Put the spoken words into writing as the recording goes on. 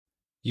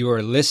You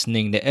are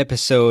listening to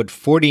episode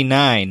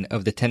 49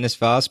 of the Tennis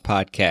Files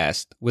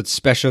podcast with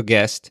special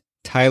guest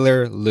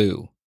Tyler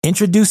Liu.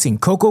 Introducing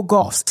Coco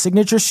Gauff's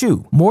signature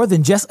shoe. More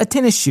than just a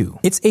tennis shoe.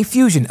 It's a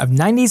fusion of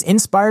 90s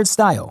inspired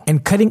style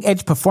and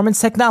cutting-edge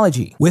performance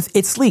technology. With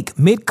its sleek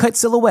mid-cut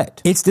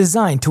silhouette, it's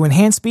designed to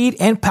enhance speed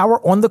and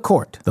power on the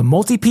court. The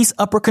multi-piece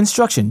upper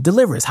construction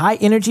delivers high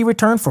energy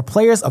return for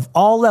players of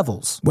all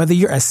levels. Whether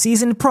you're a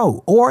seasoned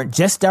pro or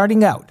just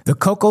starting out, the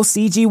Coco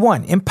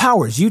CG1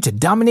 empowers you to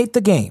dominate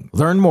the game.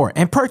 Learn more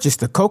and purchase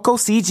the Coco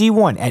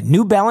CG1 at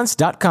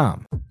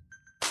newbalance.com.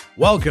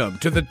 Welcome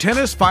to the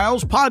Tennis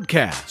Files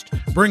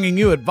podcast, bringing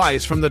you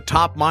advice from the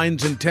top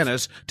minds in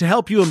tennis to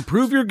help you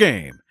improve your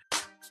game.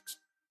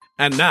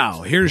 And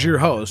now, here's your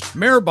host,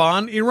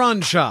 Mehrban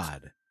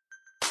Iranshad.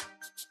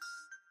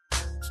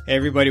 Hey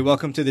everybody,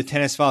 welcome to the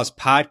Tennis Files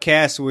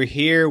podcast. We're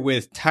here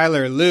with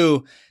Tyler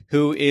Liu,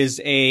 who is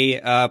a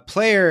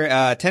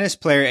tennis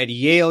player at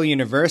Yale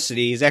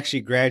University. He's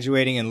actually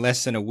graduating in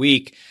less than a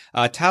week.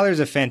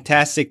 Tyler's a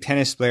fantastic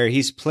tennis player.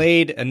 He's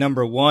played a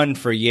number one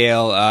for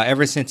Yale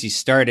ever since he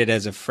started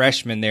as a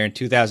freshman there in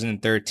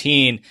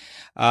 2013.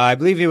 I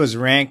believe he was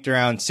ranked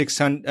around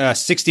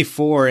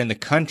 64 in the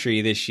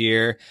country this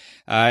year.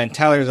 And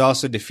Tyler's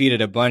also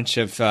defeated a bunch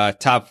of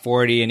top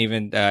 40 and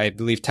even, I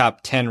believe, top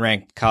 10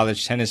 ranked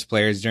college tennis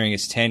players during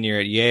his tenure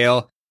at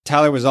Yale.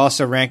 Tyler was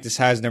also ranked as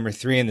high as number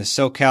 3 in the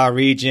SoCal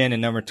region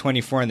and number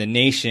 24 in the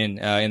nation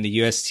in the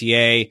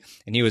USTA.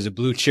 And he was a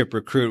blue chip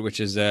recruit, which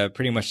is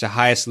pretty much the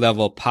highest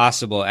level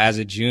possible as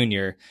a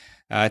junior.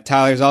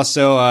 Tyler's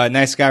also a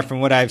nice guy from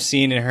what I've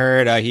seen and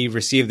heard. He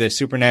received the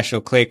Super National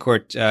Clay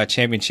Court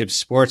Championship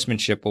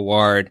Sportsmanship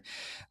Award.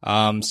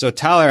 So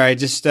Tyler, I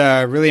just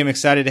really am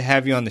excited to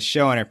have you on the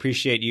show, and I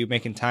appreciate you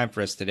making time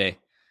for us today.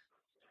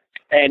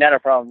 Hey, not a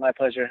problem. My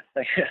pleasure.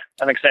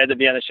 I'm excited to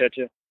be on the show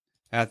too.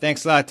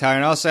 Thanks a lot, Tyler.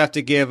 And I also have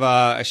to give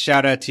a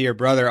shout out to your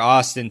brother,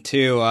 Austin,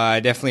 too. I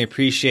definitely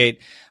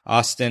appreciate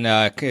Austin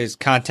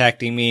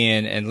contacting me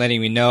and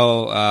letting me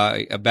know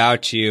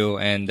about you.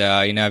 And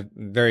I'm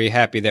very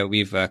happy that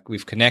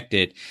we've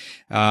connected.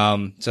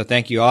 So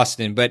thank you,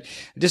 Austin. But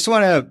I just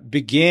want to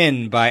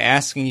begin by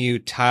asking you,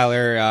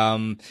 Tyler,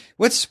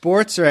 what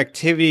sports or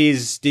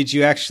activities did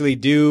you actually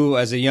do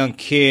as a young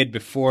kid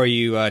before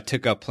you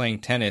took up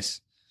playing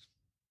tennis?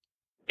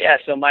 Yeah,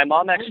 so my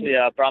mom actually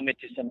brought me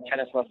to some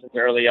tennis lessons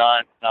early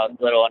on when I was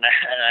little, and I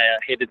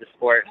hated the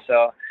sport.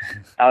 So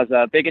I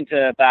was big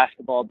into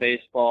basketball,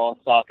 baseball,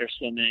 soccer,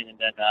 swimming, and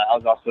then I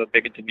was also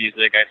big into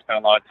music. I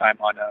spent a lot of time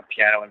on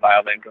piano and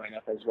violin growing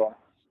up as well.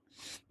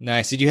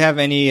 Nice. Did you have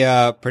any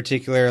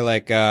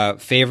particular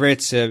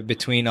favorites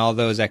between all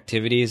those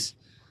activities?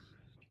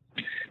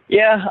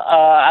 Yeah,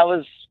 I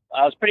was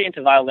pretty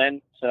into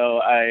violin. So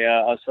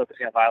I was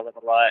focusing on violin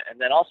a lot.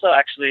 And then also,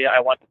 actually, I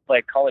wanted to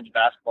play college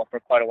basketball for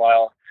quite a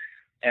while.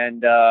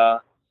 And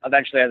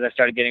eventually, as I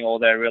started getting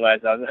older, I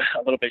realized I was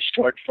a little bit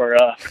short for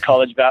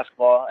college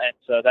basketball. And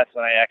so that's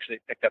when I actually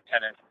picked up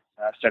tennis,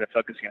 started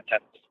focusing on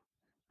tennis.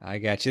 I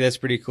got you. That's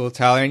pretty cool,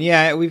 Tyler. And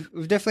yeah, we've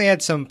definitely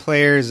had some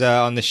players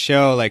on the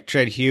show, like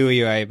Tread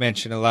Huey, I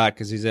mentioned a lot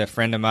because he's a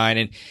friend of mine,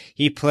 and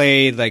he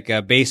played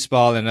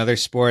baseball and other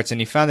sports, and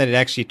he found that it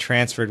actually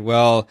transferred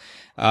well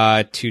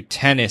to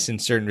tennis in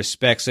certain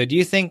respects. So do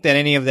you think that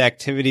any of the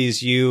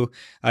activities you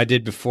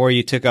did before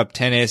you took up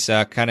tennis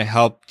kind of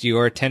helped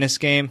your tennis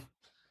game?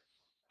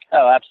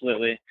 Oh,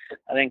 absolutely.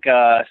 I think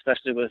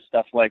especially with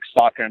stuff like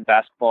soccer and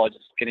basketball,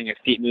 just getting your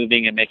feet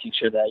moving and making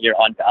sure that you're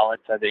on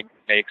balance, I think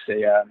makes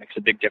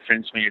a big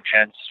difference when you're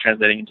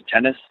translating into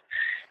tennis.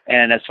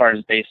 And as far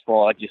as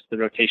baseball, just the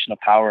rotational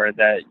power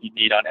that you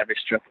need on every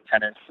stroke of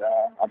tennis,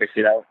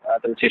 obviously that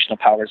the rotational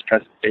power is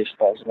present in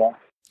baseball as well.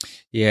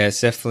 Yeah,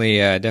 it's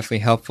definitely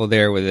helpful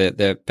there with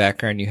the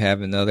background you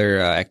have in other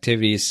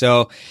activities.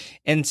 So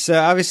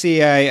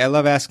obviously I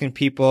love asking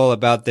people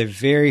about the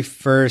very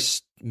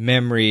first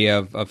memory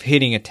of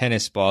hitting a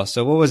tennis ball.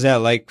 So what was that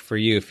like for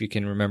you, if you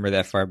can remember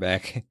that far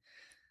back?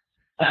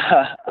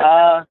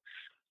 I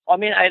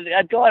mean,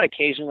 I'd go out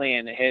occasionally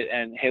and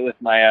hit with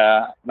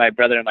my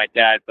brother and my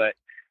dad, but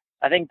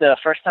I think the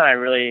first time I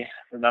really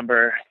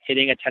remember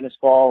hitting a tennis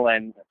ball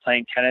and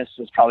playing tennis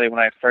was probably when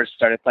I first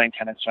started playing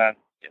tennis around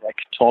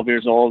 12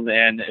 years old,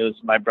 and it was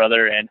my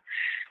brother and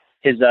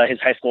his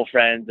high school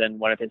friends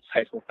and one of his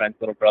high school friends'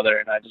 little brother,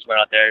 and I just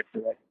went out there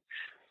to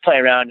play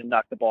around and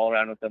knock the ball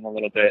around with them a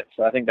little bit.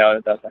 So I think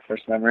that was my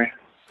first memory.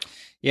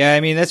 Yeah,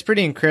 I mean, that's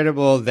pretty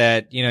incredible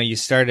that, you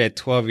started at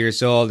 12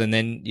 years old and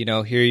then,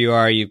 here you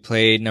are, you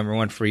played number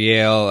one for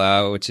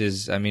Yale, which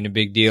is, I mean, a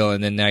big deal.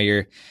 And then now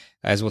you're,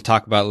 as we'll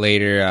talk about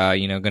later,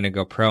 going to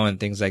go pro and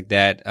things like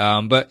that.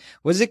 But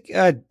was it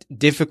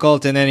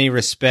difficult in any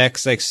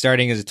respects, like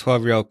starting as a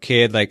 12-year-old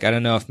kid? I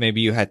don't know if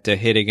maybe you had to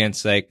hit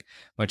against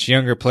much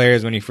younger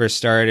players when you first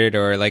started,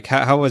 or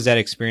how was that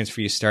experience for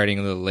you starting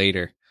a little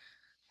later?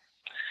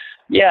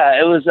 Yeah,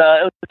 it was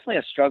definitely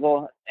a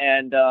struggle,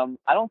 and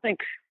I don't think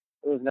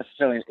it was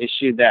necessarily an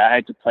issue that I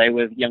had to play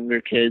with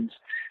younger kids,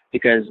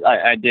 because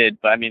I did.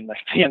 But I mean, the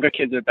younger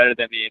kids are better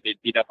than me, and they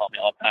beat up on me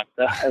all the time.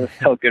 So it was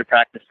still good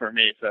practice for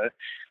me. So it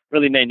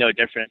really made no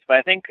difference. But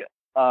I think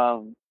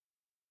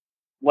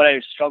what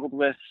I struggled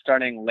with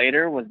starting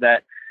later was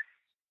that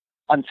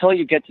until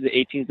you get to the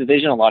 18th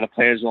division, a lot of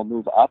players will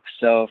move up.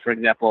 So, for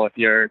example, if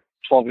you're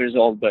 12 years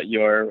old, but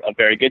you're a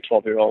very good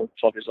 12 years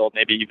old,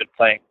 maybe you've been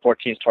playing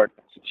 14s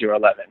tournaments since you were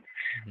 11,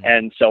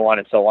 and so on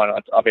and so on.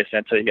 Obviously,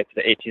 until you get to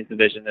the 18th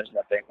division, there's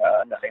nothing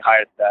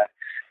higher than that.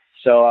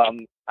 So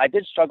I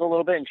did struggle a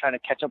little bit in trying to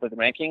catch up with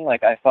ranking.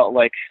 Like I felt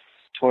like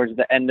towards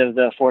the end of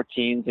the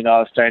 14s, I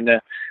was starting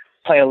to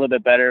play a little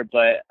bit better,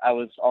 but I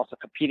was also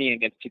competing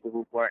against people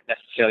who weren't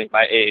necessarily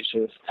my age. So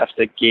it was tough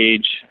to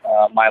gauge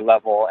my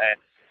level and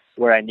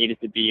where I needed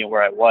to be and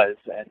where I was.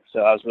 And so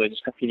I was really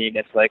just competing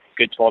against like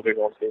good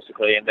 12-year-olds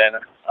basically. And then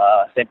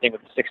same thing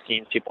with the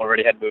 16s, people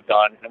already had moved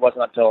on. And it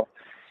wasn't until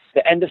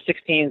the end of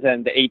 16s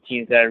and the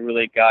 18s that I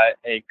really got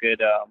a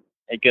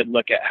good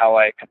look at how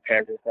I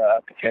compared with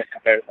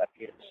my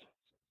peers.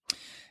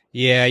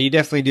 Yeah, you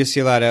definitely do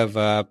see a lot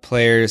of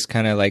players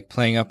kind of like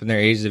playing up in their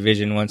age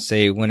division once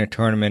they win a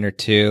tournament or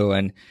two.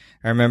 And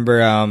I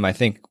remember, I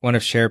think one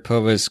of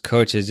Sharapova's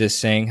coaches just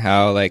saying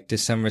how, like,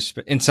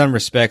 in some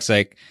respects,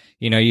 like,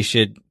 you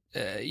should,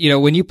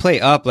 when you play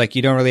up, like,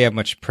 you don't really have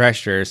much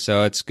pressure.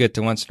 So it's good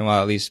to once in a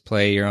while at least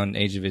play your own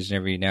age division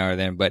every now or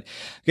then. But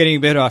getting a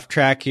bit off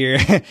track here.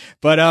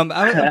 But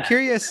I'm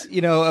curious,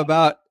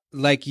 about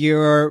like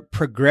your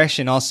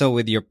progression also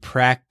with your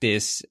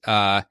practice,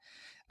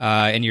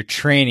 and your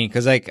training.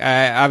 Cause like,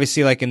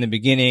 obviously like in the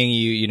beginning,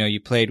 you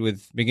played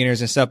with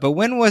beginners and stuff, but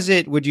when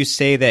would you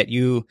say that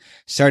you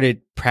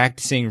started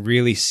practicing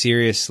really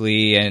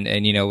seriously and,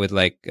 with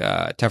like,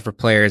 tougher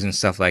players and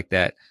stuff like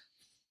that?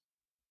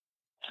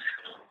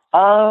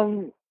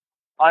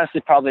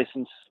 Honestly, probably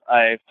since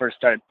I first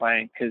started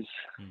playing, cause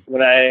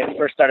when I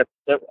first started,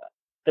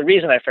 the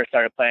reason I first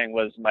started playing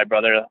was my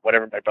brother.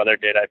 Whatever my brother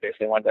did, I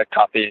basically wanted to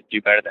copy and do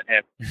better than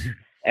him.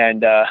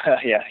 And,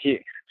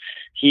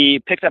 he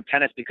picked up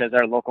tennis because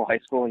our local high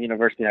school,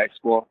 University High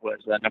School, was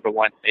number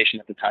one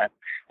nation at the time.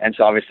 And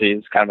so obviously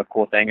it's kind of a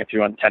cool thing if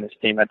you're on the tennis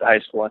team at the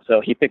high school. And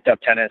so he picked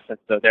up tennis. And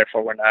so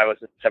therefore, when I was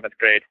in 7th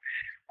grade,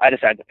 I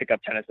decided to pick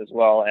up tennis as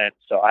well. And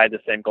so I had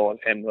the same goal as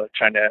him, was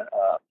trying to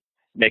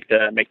make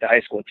the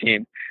high school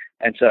team.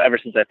 And so ever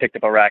since I picked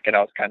up a racket, I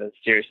was kind of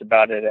serious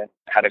about it and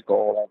had a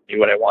goal and knew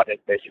what I wanted,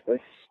 basically.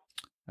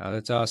 Oh,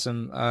 that's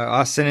awesome.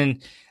 Austin,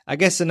 and I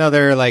guess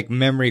another like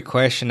memory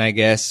question, I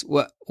guess.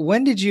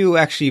 When did you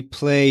actually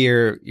play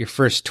your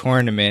first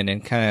tournament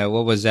and kind of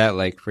what was that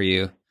like for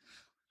you?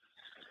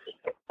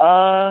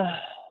 I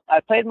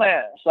played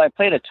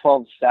a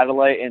 12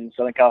 satellite in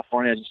Southern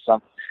California, just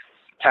some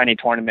tiny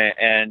tournament.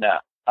 And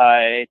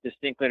I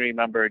distinctly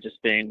remember just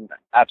being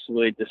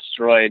absolutely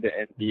destroyed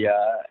in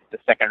the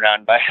second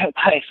round by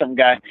some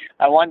guy.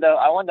 I won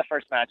the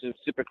first match. It was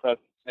super close,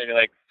 maybe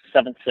like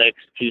 7-6,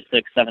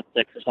 2-6, 7-6,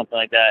 or something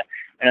like that.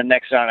 And the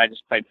next round, I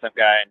just played some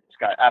guy and just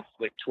got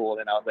absolutely tooled.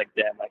 And I was like,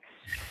 damn, like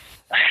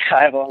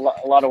I have a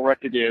lot of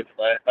work to do,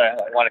 but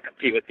I want to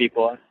compete with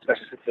people,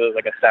 especially since it was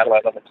like a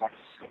satellite level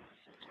tournament.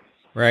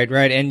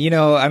 Right. And,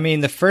 I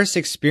mean, the first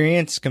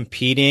experience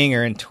competing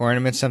or in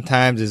tournaments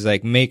sometimes is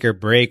like make or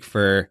break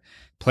for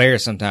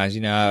players sometimes.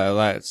 A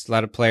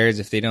lot of players,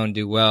 if they don't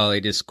do well,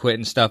 they just quit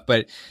and stuff.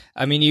 But,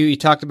 I mean, you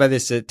talked about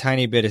this a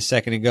tiny bit a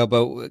second ago,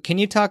 but can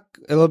you talk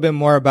a little bit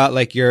more about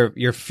like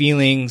your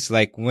feelings,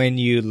 like when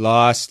you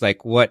lost,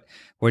 like what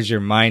was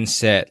your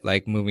mindset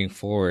like moving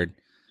forward?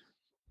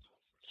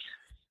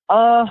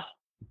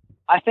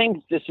 I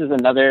think this is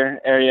another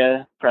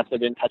area perhaps I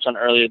didn't touch on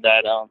earlier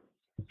that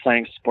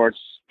playing sports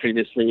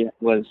previously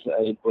was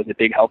a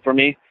big help for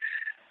me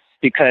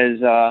because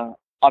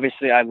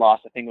obviously I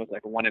lost. I think it was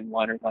like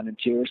 1-1 or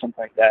 1-2 or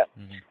something like that.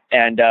 Mm-hmm.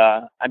 And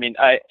I mean,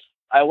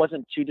 I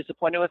wasn't too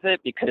disappointed with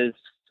it because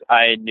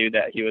I knew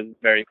that he was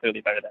very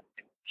clearly better than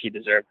he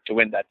deserved to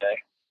win that day.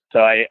 So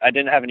I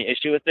didn't have any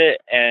issue with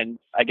it. And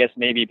I guess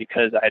maybe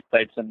because I had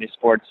played so many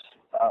sports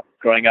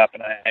growing up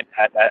and I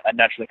had a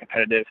naturally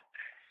competitive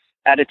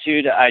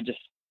attitude, I just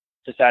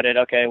decided,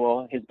 okay,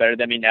 well, he's better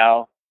than me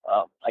now.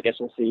 I guess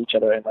we'll see each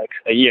other in like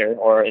a year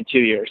or in 2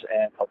 years.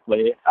 And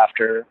hopefully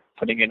after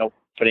putting in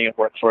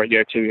work for a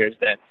year, 2 years,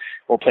 then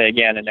we'll play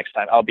again. And next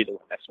time I'll be the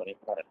next one,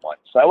 1-1.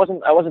 So I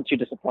wasn't too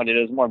disappointed.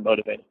 It was more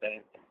motivated than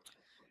anything.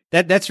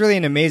 That's really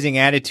an amazing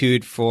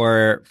attitude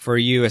for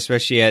you,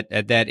 especially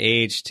at that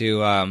age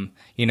to,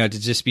 to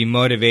just be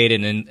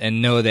motivated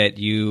and know that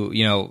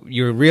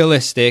you're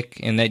realistic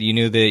and that you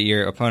knew that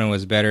your opponent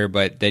was better,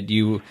 but that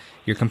you're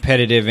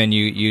competitive and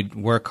you'd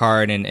work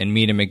hard and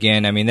meet him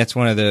again. I mean, that's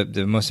one of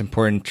the most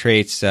important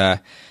traits,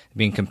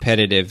 being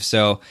competitive.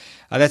 So,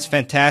 that's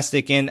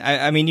fantastic. And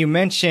I mean, you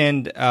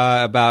mentioned,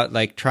 about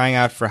like trying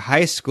out for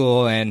high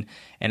school and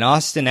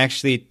Austin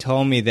actually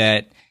told me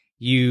that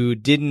you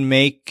didn't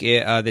make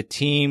the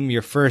team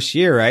your first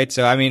year, right?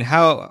 So, I mean,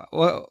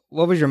 what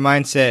was your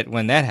mindset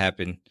when that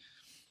happened?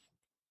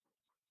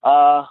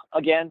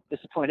 Again,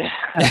 disappointed.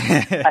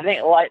 I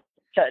think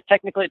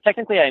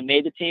technically I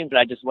made the team, but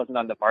I just wasn't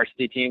on the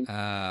varsity team.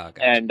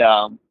 Gotcha. And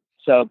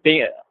so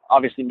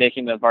obviously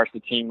making the varsity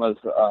team was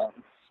a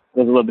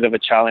little bit of a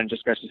challenge,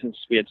 especially since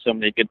we had so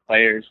many good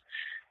players.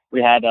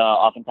 we had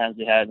oftentimes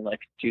we had like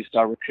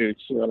 2-star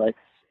recruits who are like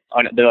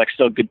they're like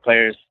still good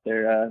players. They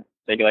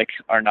like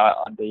are not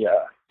on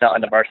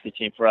the varsity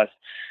team for us.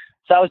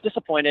 So I was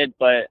disappointed,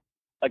 but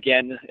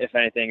again, if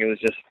anything, it was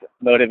just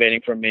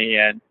motivating for me,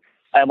 and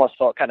I almost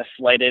felt kind of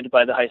slighted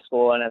by the high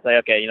school. And I was like,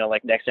 okay,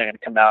 like next year I'm going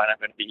to come out and I'm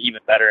going to be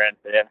even better, and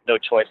they have no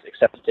choice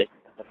except to take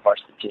the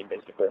varsity team,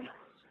 basically.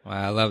 Wow,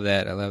 I love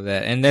that.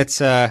 And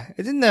that's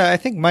I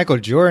think Michael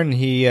Jordan,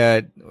 he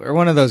or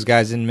one of those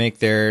guys didn't make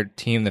their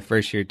team the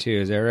first year too.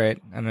 Is that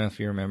right? I don't know if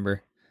you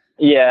remember.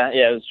 Yeah,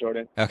 it was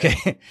Jordan. Okay.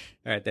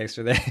 All right, thanks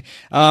for that.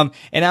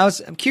 And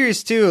I'm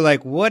curious too,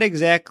 like what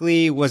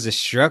exactly was the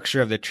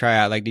structure of the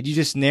tryout? Like did you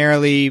just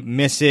narrowly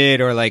miss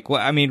it, or like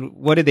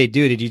what did they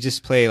do? Did you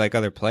just play like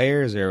other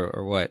players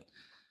or what?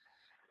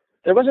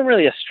 There wasn't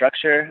really a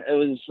structure. It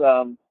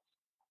was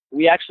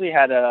we actually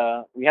had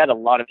a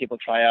lot of people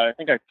try out. I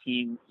think our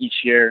team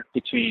each year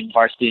between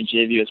varsity and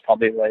JV was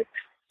probably like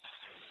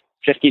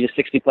 50 to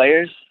 60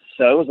 players.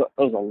 So it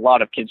was a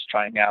lot of kids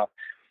trying out.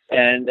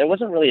 And it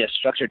wasn't really a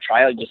structured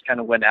tryout. You just kind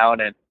of went out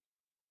and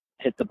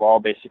hit the ball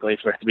basically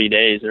for 3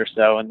 days or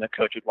so, and the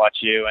coach would watch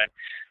you and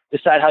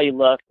decide how you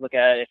look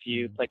at if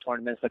you play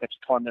tournaments, look at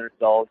your tournament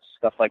results,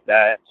 stuff like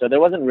that. So there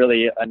wasn't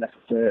really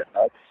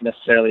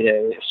necessarily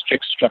a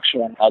strict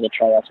structure on how the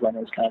tryouts went.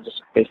 It was kind of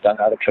just based on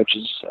how the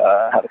coaches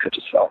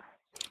felt.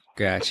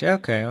 Gotcha.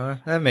 Okay, well,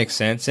 that makes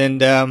sense.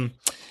 And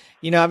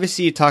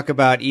obviously you talk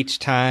about each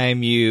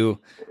time you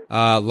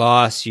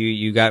lost,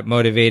 you got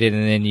motivated,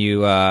 and then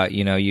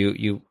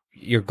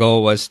your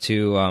goal was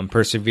to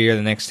persevere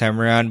the next time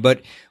around.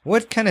 But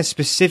what kind of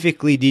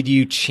specifically did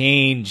you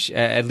change,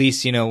 at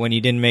least, when you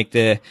didn't make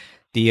the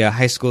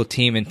high school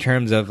team, in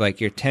terms of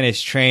like your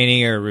tennis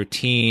training or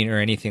routine or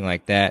anything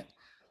like that?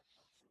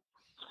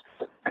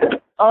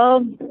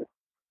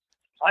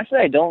 Honestly,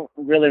 I don't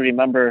really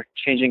remember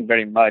changing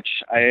very much.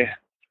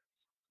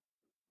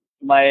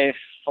 My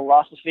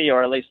philosophy,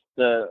 or at least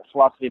the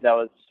philosophy that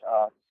was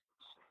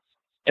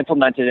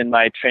implemented in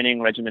my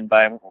training regimen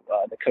by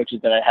the coaches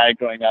that I had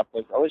growing up,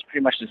 was always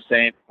pretty much the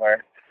same.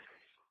 Where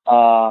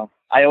I've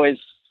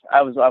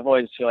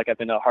always feel like I've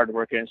been a hard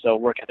worker, and so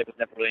work ethic was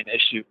never really an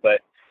issue.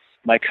 But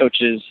my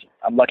coaches,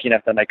 I'm lucky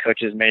enough that my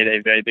coaches made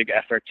a very big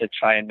effort to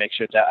try and make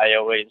sure that I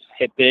always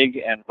hit big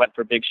and went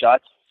for big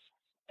shots.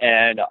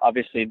 And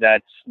obviously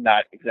that's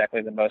not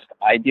exactly the most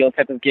ideal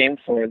type of game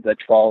for the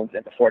 12s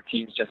and the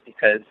 14s, just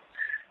because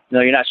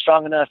you're not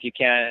strong enough, you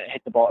can't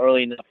hit the ball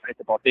early enough or hit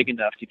the ball big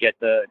enough to get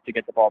the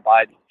ball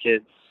by these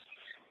kids.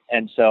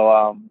 And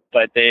so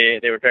but they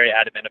were very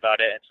adamant about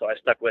it, and so I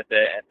stuck with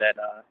it, and then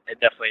it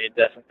definitely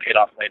paid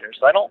off later.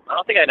 So I don't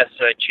think I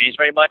necessarily changed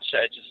very much.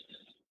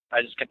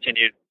 I just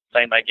continued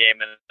playing my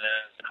game and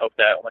hope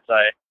that once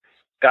I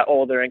got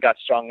older and got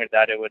stronger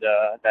that it would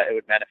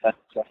manifest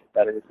itself in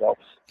better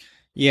results.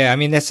 Yeah, I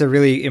mean, that's a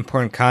really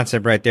important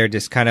concept right there,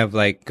 just kind of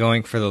like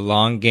going for the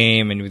long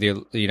game and with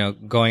your,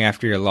 going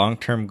after your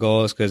long-term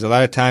goals. Because a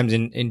lot of times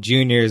in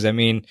juniors, I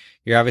mean,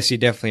 you're obviously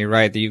definitely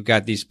right that you've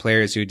got these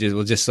players who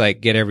will just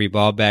like get every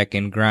ball back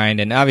and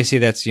grind. And obviously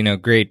that's,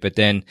 great, but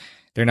then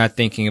they're not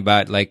thinking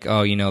about like,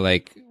 oh,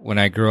 like when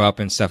I grow up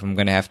and stuff, I'm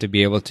going to have to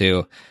be able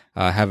to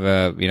have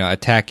a,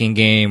 attacking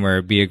game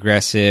or be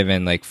aggressive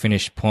and like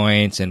finish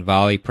points and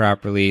volley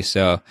properly.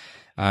 So,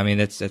 I mean,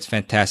 that's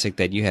fantastic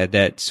that you had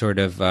that sort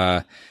of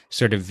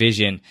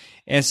vision.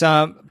 And so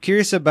I'm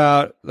curious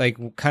about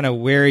like kind of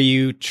where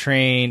you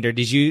trained, or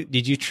did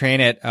you train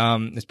at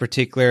this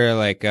particular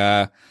like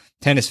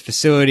tennis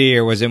facility,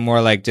 or was it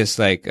more like just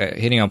like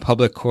hitting on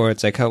public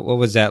courts? Like what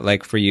was that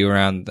like for you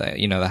around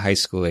the, the high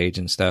school age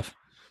and stuff?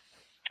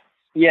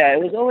 Yeah,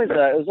 it was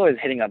always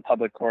hitting on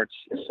public courts.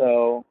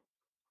 So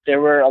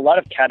there were a lot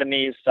of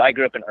academies. So I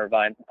grew up in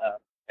Irvine,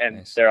 and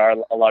nice. There are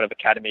a lot of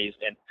academies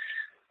in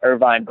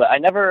Irvine, but I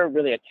never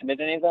really attended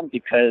any of them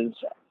because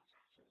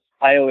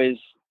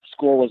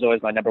school was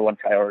always my number one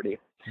priority.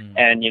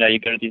 And, you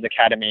go to these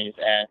academies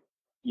and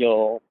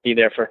you'll be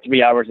there for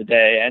 3 hours a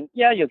day, and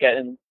yeah, you'll get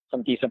in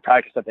some decent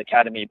practice at the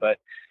academy, but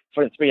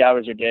for the 3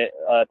 hours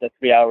the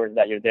 3 hours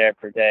that you're there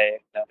per day,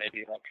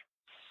 maybe like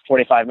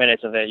 45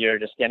 minutes of it, you're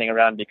just standing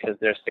around because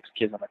there's 6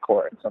 kids on the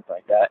court and something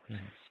like that.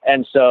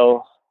 And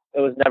so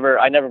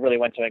I never really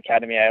went to an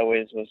academy. I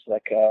always was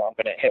like, I'm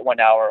going to hit 1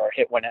 hour or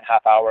hit 1.5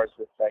 hours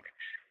with like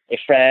a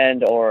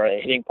friend or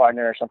a hitting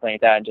partner or something like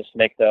that, and just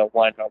make the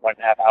 1 or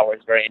 1.5 hours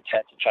very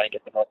intense and try to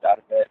get the most out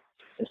of it,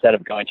 instead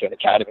of going to an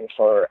academy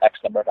for X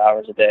number of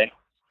hours a day.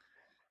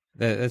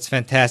 That's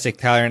fantastic,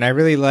 Tyler. And I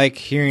really like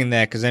hearing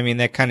that, because I mean,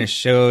 that kind of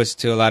shows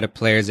to a lot of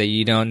players that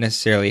you don't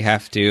necessarily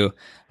have to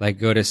like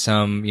go to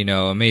some,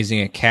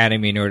 amazing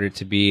academy in order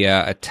to be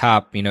a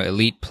top,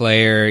 elite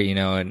player,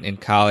 in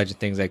college and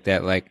things like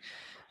that, like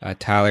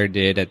Tyler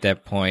did at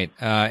that point.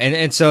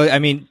 And so, I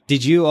mean,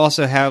 did you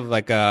also have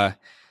like a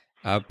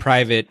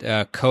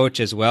private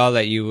coach as well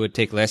that you would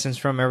take lessons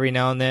from every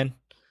now and then?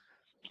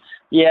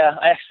 Yeah,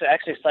 I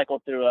actually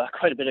cycled through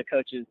quite a bit of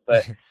coaches,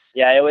 but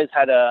yeah,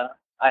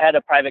 I had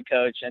a private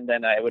coach, and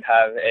then I would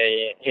have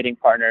a hitting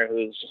partner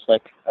who's just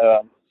like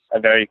a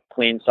very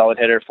clean, solid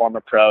hitter,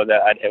 former pro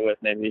that I'd hit with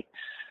maybe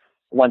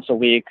once a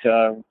week,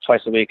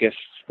 twice a week if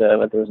there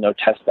was no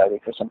test that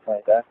week or something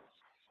like that.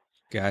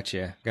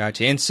 Gotcha.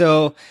 And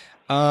so,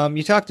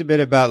 you talked a bit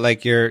about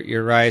like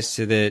your rise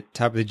to the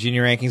top of the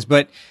junior rankings,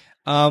 but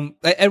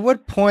at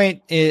what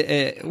point,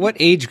 what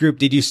age group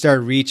did you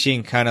start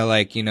reaching kind of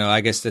like,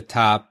 I guess the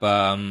top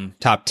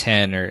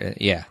 10 or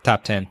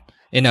top 10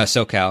 in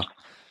SoCal?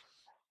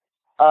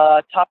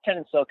 Top 10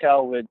 in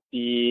SoCal would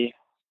be,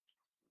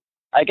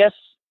 I guess,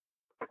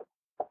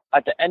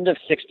 at the end of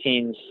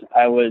 16s,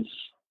 I was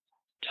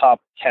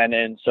top 10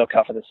 in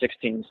SoCal for the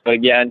 16s. But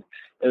again,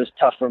 it was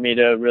tough for me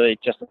to really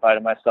justify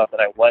to myself that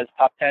I was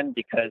top 10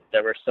 because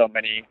there were so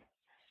many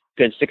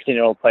good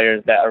 16-year-old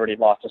players that already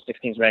lost their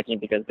 16s ranking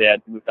because they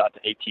had moved on to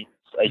 18s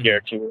a year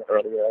or two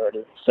earlier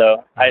already.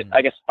 So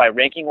I guess by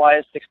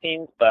ranking-wise,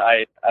 16s, but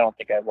I don't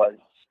think I was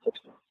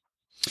 16.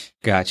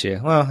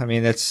 Gotcha. Well,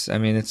 it's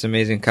an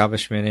amazing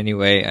accomplishment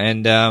anyway.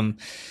 And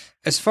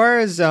as far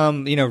as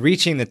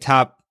reaching the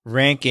top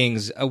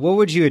rankings, what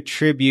would you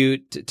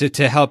attribute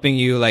to helping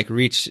you like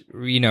reach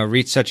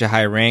such a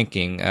high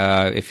ranking?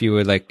 If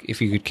you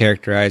could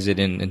characterize it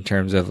in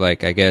terms of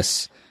like, I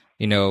guess,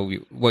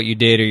 what you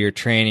did or your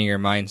training or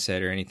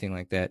mindset or anything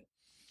like that.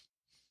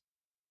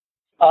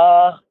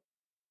 I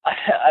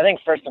think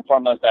first and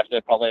foremost, I have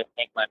to probably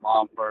thank my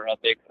mom for a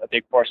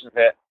big portion of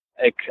it.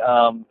 Like,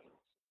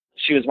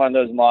 she was one of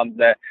those moms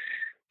that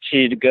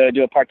she'd go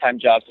do a part-time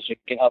job so she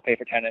could help pay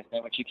for tennis.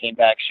 And when she came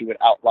back, she would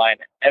outline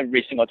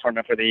every single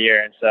tournament for the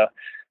year. And so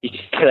you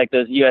see like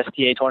those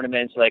USTA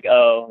tournaments, like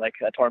a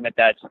tournament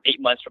that's 8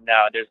 months from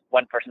now, there's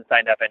one person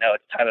signed up. I know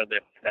it's Tyler Lue.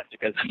 That's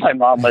because my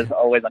mom was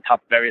always on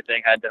top of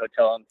everything, had the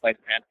hotel on place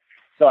plan.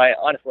 So I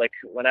honestly, like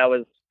when I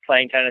was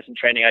playing tennis and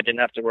training, I didn't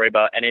have to worry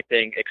about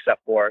anything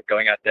except for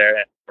going out there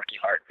and working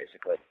hard,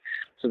 basically.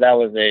 So that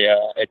was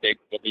a big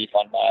relief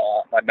on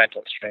my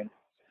mental strain.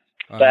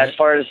 But as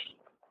far as,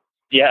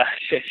 yeah,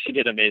 she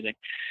did amazing.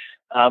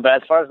 But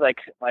as far as like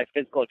my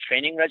physical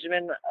training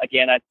regimen,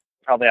 again, I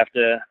probably have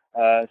to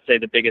say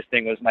the biggest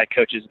thing was my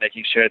coaches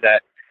making sure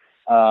that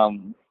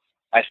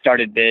I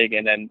started big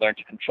and then learned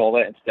to control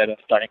it instead of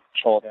starting to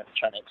control it and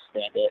trying to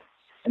expand it.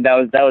 And that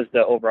was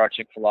the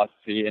overarching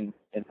philosophy in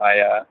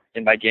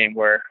my game,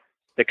 where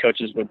the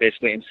coaches would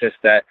basically insist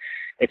that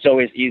it's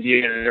always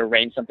easier to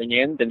rein something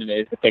in than it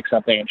is to take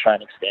something and try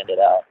and expand it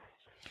out.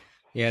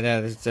 Yeah,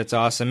 that's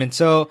awesome. And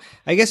so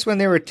I guess when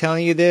they were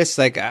telling you this,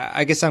 like,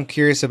 I guess I'm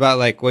curious about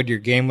like what your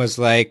game was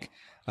like,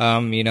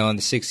 in the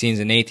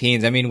 16s and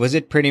 18s. I mean, was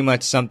it pretty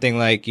much something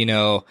like,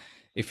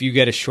 if you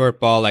get a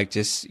short ball, like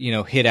just,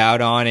 hit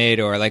out on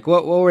it, or like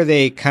what were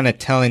they kind of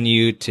telling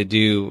you to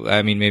do?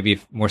 I mean, maybe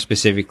more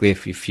specifically,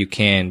 if you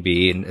can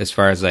be, as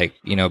far as like,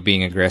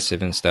 being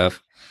aggressive and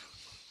stuff.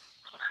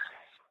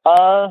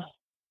 Well,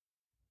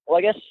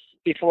 I guess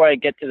before I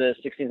get to the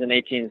 16s and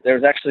 18s, there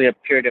was actually a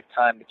period of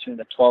time between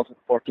the 12s and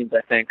 14s, I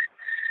think,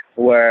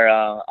 where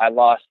I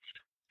lost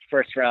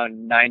first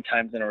round 9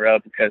 times in a row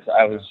because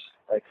I was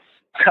like,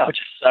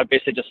 I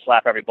basically just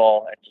slap every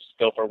ball and just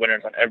go for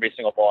winners on every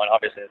single ball. And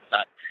obviously it's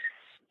not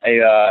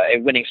a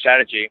winning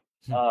strategy.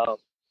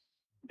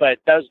 But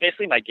that was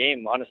basically my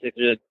game, honestly,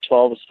 through the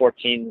 12s,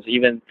 14s,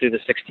 even through the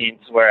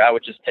 16s, where I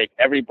would just take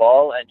every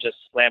ball and just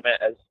slam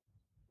it as,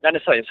 not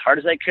necessarily as hard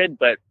as I could,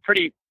 but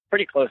pretty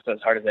close to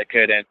as hard as I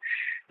could, and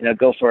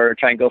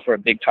try and go for a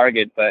big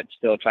target, but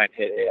still try and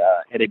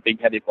hit a big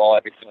heavy ball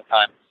every single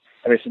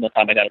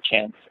time I got a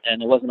chance.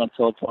 And it wasn't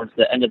until towards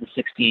the end of the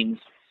 16s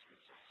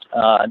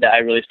that I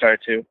really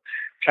started to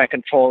try and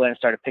control it and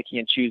started picking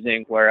and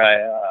choosing where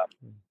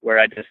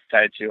I just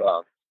decided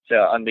to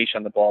unleash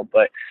on the ball.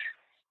 But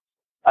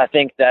I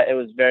think that it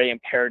was very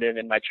imperative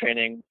in my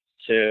training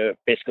to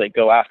basically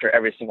go after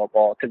every single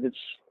ball, because it's,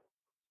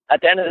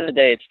 at the end of the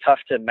day, it's tough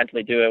to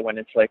mentally do it when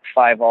it's like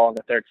 5-all in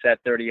the third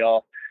set,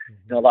 30-all.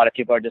 A lot of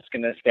people are just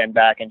going to stand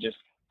back and just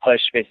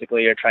push,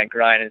 basically, or try and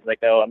grind. It's like,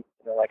 I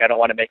don't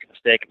want to make a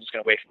mistake. I'm just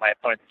going to wait for my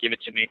opponent to give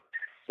it to me.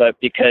 But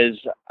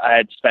because I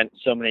had spent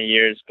so many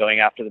years going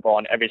after the ball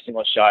on every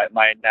single shot,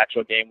 my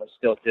natural game was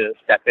still to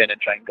step in and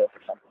try and go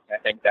for something. I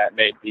think that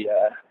made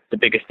the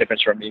biggest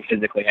difference for me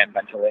physically and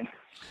mentally.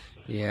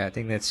 Yeah, I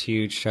think that's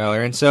huge,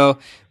 Tyler. And so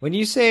when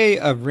you say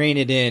rein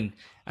it in,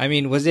 I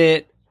mean,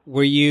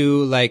 were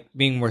you like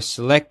being more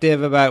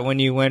selective about when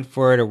you went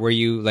for it, or were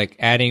you like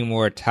adding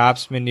more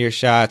topspin to your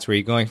shots? Were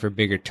you going for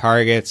bigger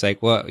targets?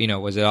 Like what,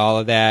 was it all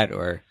of that,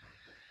 or?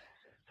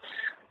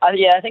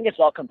 Yeah, I think it's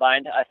all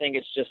combined. I think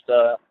it's just,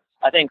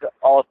 I think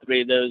all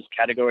three of those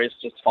categories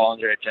just fall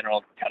under a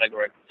general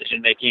category of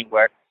decision making,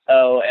 where,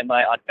 am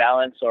I on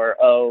balance, or,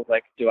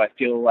 do I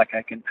feel like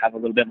I can have a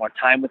little bit more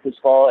time with this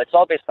ball? It's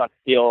all based on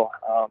feel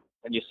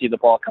when you see the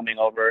ball coming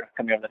over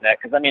the net.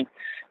 Because, I mean,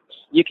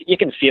 you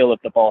can feel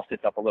if the ball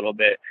sits up a little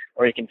bit,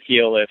 or you can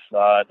feel if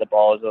the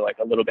ball is like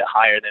a little bit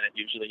higher than it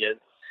usually is.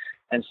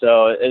 And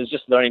so it was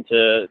just learning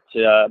to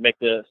make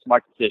the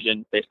smart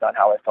decision based on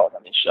how I felt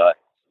on each shot.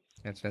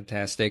 That's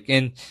fantastic.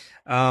 And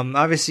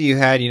obviously you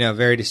had,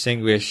 very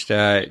distinguished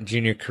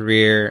junior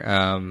career.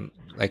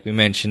 Like we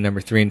mentioned,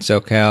 number 3 in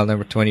SoCal,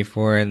 number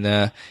 24 in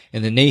the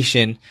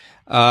nation.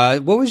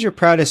 What was your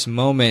proudest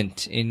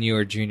moment in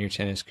your junior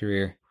tennis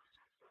career?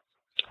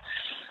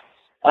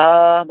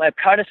 My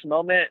proudest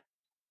moment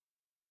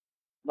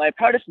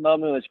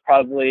was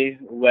probably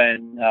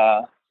when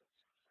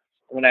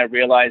I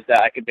realized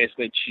that I could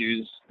basically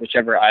choose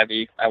whichever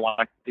Ivy I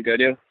wanted to go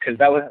to, because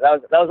that was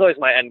always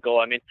my end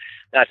goal. I mean,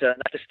 not to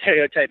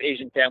stereotype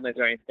Asian families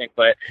or anything,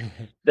 but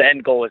the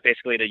end goal was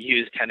basically to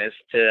use tennis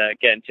to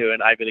get into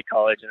an Ivy League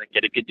college and then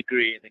get a good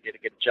degree and then get a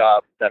good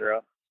job,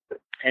 etc.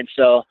 And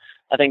so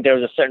I think there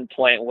was a certain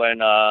point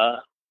when I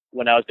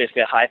was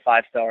basically a high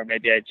 5-star, or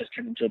maybe I just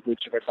turned into a blue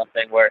chip or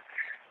something, where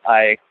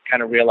I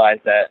kind of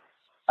realized that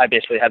I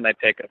basically had my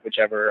pick of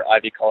whichever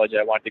Ivy college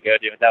I wanted to go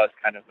to, and that was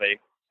kind of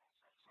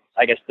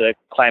I guess the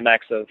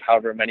climax of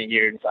however many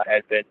years I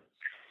had been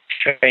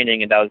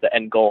training, and that was the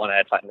end goal, and I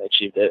had finally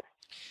achieved it.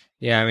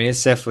 Yeah, I mean,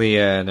 it's definitely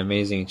an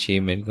amazing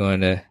achievement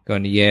going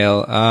to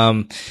Yale.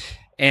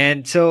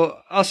 And so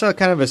also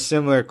kind of a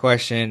similar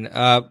question.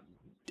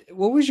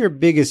 What was your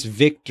biggest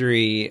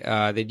victory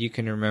that you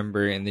can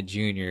remember in the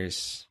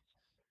juniors?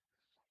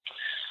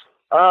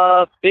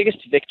 Biggest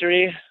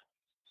victory?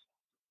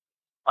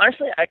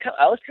 Honestly, I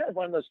was kind of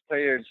one of those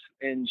players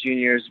in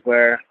juniors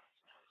where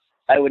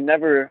I would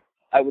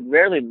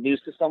rarely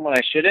lose to someone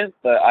I shouldn't,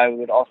 but I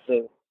would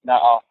also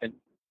not often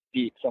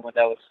beat someone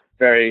that was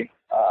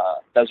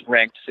that was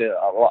ranked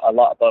a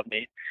lot above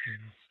me.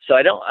 Mm-hmm. So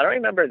I don't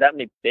remember that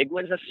many big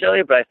wins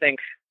necessarily, but I think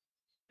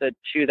the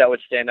two that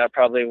would stand out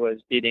probably was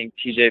beating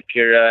TJ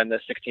Pura in the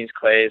 16s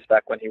clays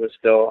back when he was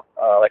still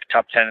like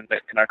top 10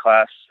 in our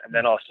class, and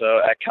then also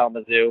at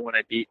Kalamazoo when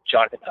I beat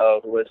Jonathan Ho,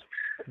 who was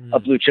a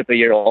blue chip a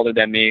year older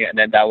than me, and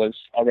then that was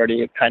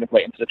already kind of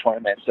late into the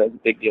tournament, so it was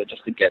a big deal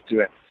just to get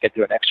through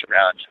an extra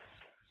round.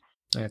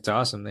 That's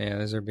awesome. Yeah,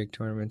 those are big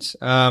tournaments.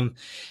 And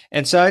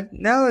so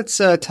now let's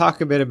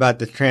talk a bit about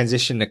the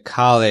transition to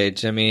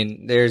college. I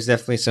mean, there's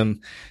definitely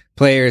some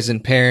players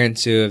and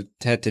parents who have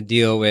had to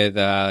deal with,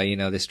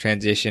 this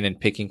transition and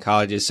picking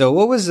colleges. So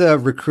what was the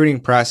recruiting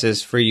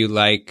process for you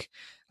like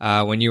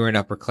when you were an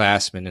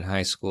upperclassman in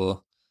high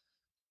school?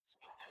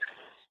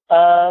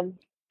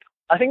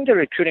 I think the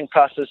recruiting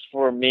process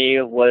for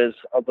me was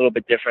a little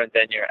bit different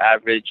than your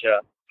average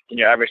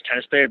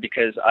tennis player,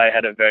 because I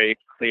had a very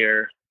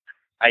clear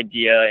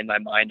idea in my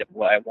mind of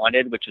what I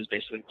wanted, which was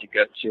basically to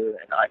go to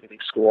an Ivy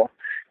League school.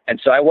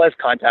 And so I was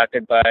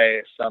contacted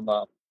by some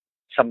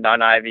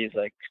non-Ivies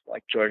like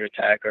Georgia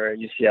Tech or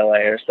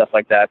UCLA or stuff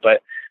like that.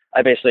 But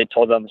I basically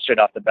told them straight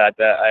off the bat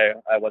that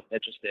I wasn't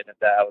interested in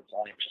that. I was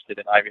only interested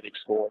in Ivy League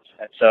schools.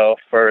 And so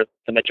for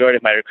the majority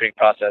of my recruiting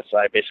process,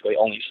 I basically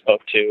only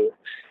spoke to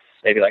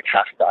maybe like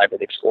half the Ivy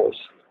League schools.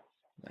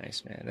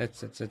 Nice, man.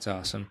 That's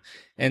awesome.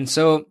 And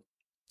so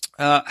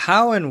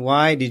how and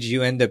why did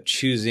you end up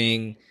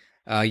choosing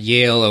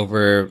Yale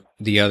over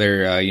the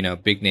other,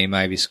 big name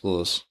Ivy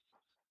schools?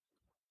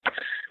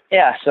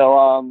 Yeah.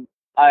 So,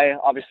 I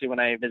obviously, when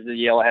I visited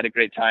Yale, I had a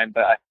great time,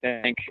 but I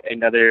think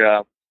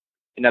another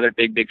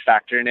big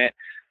factor in it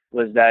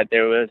was that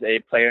there was a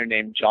player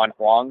named John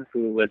Huang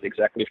who was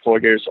exactly 4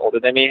 years older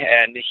than me.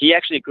 And he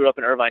actually grew up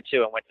in Irvine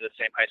too and went to the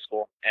same high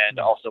school and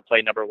also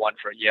played number 1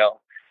 for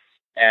Yale.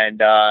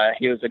 And,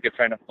 he was a good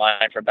friend of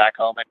mine from back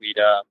home, and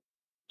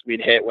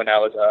we'd hit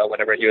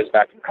whenever he was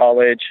back from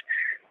college.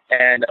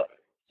 And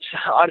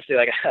honestly,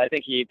 I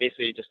think he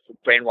basically just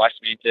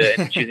brainwashed me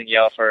into choosing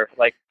Yale for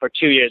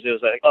 2 years. It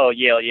was like, oh,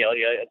 Yale.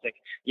 It's like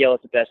Yale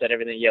is the best at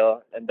everything,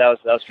 Yale. And that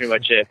was pretty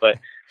much it. But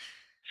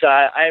so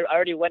I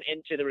already went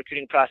into the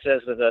recruiting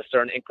process with a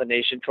certain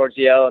inclination towards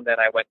Yale. And then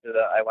I went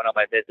on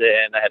my visit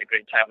and I had a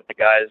great time with the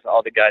guys.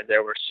 All the guys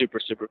there were super,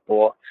 super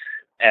cool.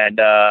 And,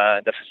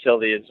 the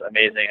facility is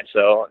amazing. And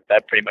so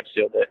that pretty much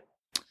sealed it.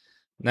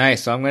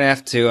 Nice. So I'm going to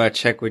have to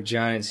check with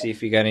John and see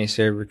if he got any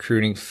sort of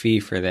recruiting fee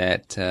for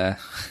that.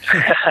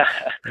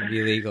 It'd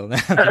be illegal.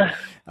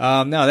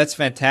 No, that's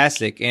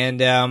fantastic.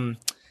 And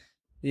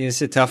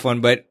it's a tough one,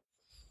 but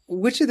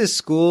which of the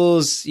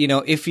schools,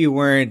 if you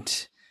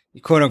weren't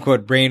quote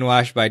unquote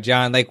brainwashed by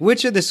John, like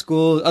which of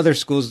the other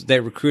schools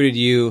that recruited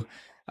you,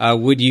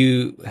 would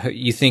you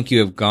think you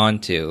have gone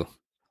to?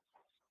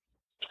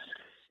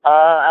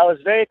 I was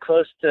very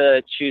close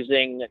to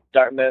choosing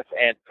Dartmouth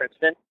and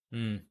Princeton.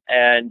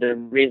 And the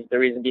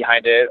reason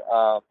behind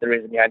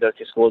those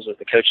two schools was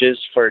the coaches.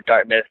 For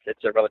Dartmouth,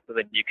 it's a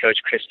relatively new coach,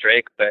 Chris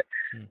Drake, but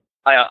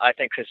I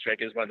think Chris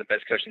Drake is one of the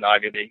best coaches in the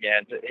Ivy League,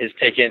 and has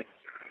taken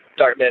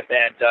Dartmouth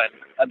and done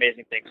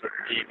amazing things with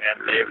the team.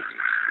 And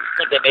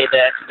they made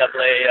the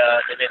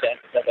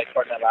NCAA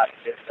tournament last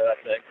year, so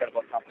that's an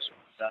incredible accomplishment.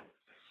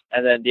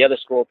 And then the other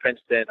school,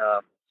 Princeton,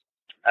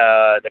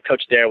 the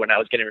coach there when I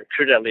was getting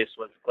recruited at least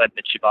was Glenn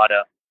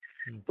Michibata,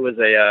 who was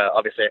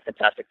obviously a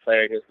fantastic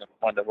player. He was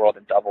one of the world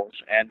in doubles,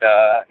 and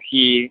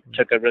he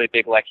took a really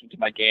big liking to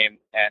my game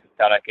and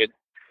thought I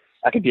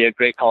could be a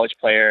great college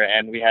player.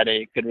 And we had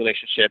a good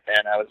relationship,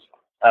 and I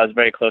was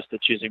very close to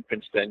choosing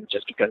Princeton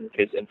just because of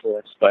his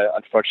influence. But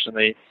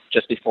unfortunately,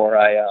 just before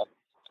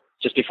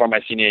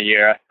my senior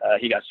year,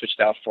 he got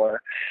switched out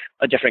for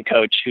a different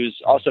coach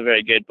who's also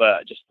very good,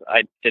 but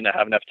I didn't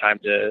have enough time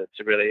to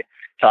really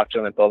talk to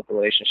him and build a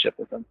relationship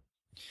with him.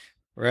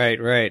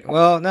 Right.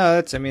 Well, no,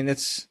 that's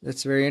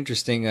very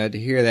interesting to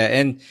hear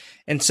that.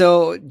 And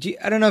so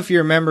I don't know if you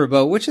remember,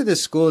 but which of the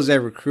schools that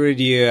recruited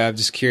you, I'm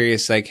just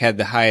curious, like had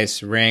the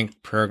highest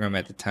ranked program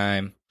at the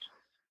time?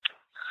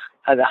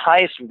 The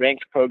highest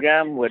ranked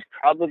program would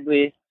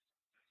probably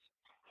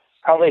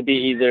be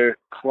either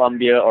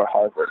Columbia or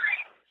Harvard.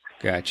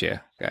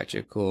 Gotcha.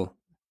 Cool.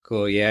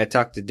 Yeah, I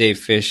talked to Dave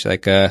Fish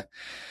like a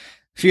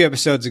few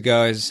episodes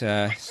ago. He's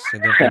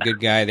definitely a good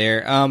guy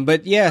there.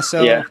 But yeah,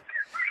 so. Yeah.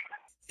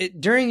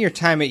 During your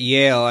time at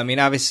Yale, I mean,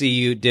 obviously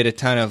you did a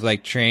ton of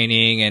like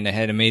training and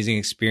had amazing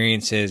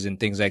experiences and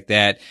things like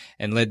that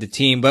and led the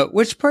team. But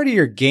which part of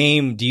your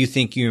game do you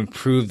think you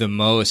improved the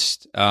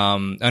most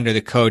under the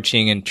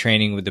coaching and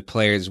training with the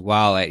players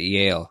while at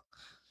Yale?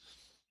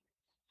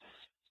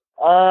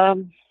 I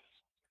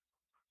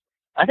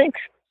think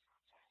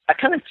I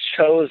kind of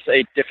chose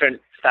a different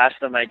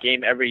facet of my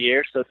game every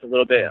year, so it's a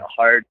little bit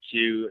hard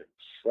to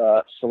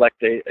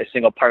select a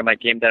single part of my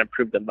game that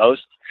improved the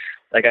most.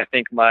 Like I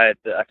think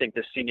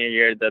the senior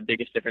year, the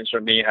biggest difference for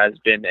me has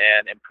been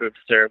an improved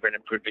serve and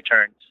improved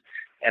returns.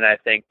 And I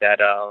think that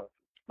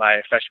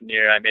my freshman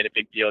year, I made a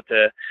big deal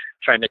to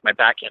try and make my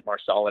backhand more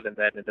solid. And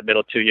then in the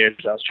middle 2 years,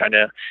 I was trying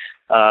to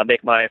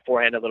make my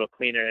forehand a little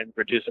cleaner and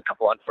reduce a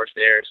couple unforced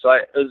errors. So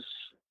it was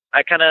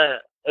kind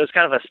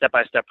of a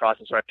step-by-step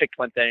process where I picked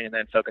one thing and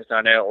then focused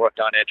on it,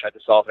 worked on it, tried to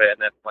solve it. And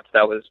then once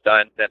that was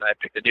done, then I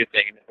picked a new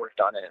thing and worked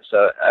on it.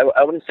 So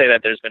I wouldn't say that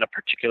there's been a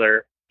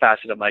particular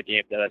facet of my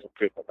game that has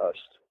improved the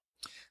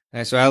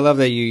most. So I love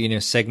that you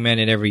segment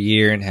it every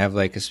year and have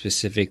like a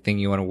specific thing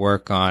you want to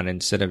work on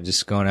instead of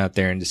just going out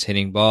there and just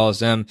hitting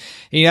balls.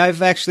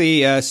 I've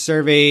actually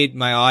surveyed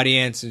my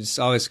audience and just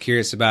always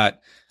curious about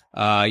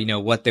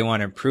what they want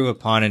to improve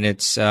upon, and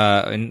it's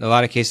in a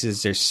lot of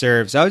cases their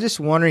serves. I was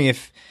just wondering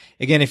if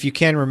you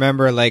can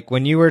remember, like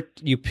when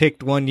you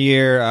picked one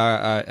year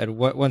at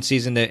one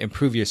season to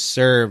improve your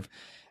serve,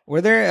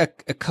 were there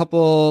a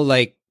couple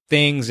like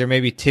things or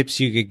maybe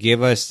tips you could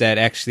give us that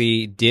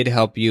actually did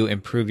help you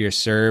improve your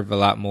serve a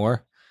lot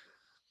more?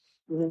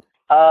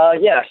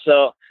 Yeah.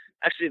 So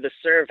actually the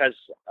serve has,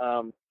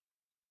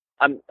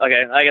 I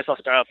guess I'll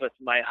start off with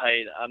my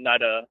height. I'm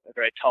not a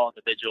very tall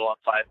individual.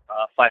 I'm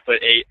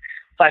 5'8",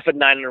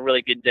 5'9" on a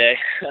really good day.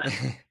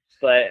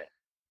 But,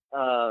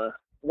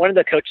 one of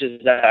the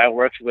coaches that I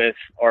worked with,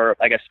 or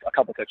I guess a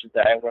couple of coaches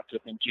that I worked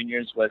with in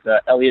juniors was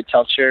Elliot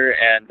Telcher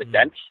and the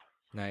Dents.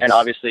 Nice. And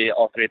obviously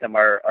all three of them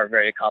are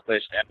very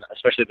accomplished, and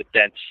especially the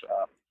Dents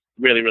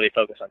really, really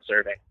focus on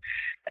serving.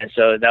 And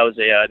so that was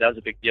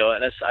a big deal.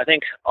 And I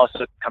think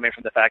also coming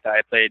from the fact that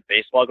I played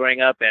baseball growing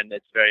up, and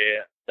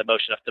the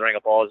motion of throwing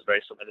a ball is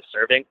very similar to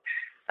serving.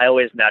 I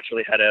always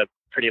naturally had a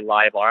pretty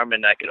live arm,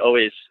 and I could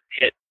always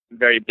hit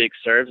very big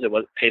serves.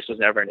 Pace was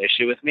never an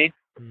issue with me.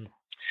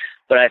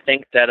 But I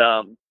think that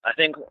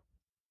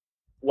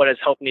what has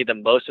helped me the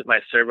most with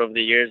my serve over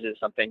the years is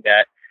something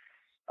that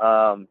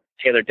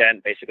Taylor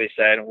Dent basically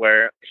said,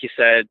 where he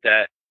said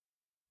that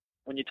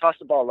when you toss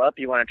the ball up,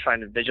 you want to try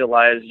and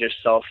visualize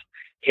yourself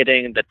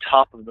hitting the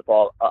top of the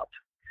ball up.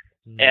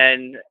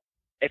 And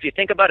if you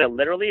think about it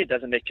literally, it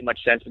doesn't make too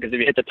much sense, because if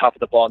you hit the top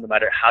of the ball, no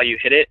matter how you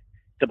hit it,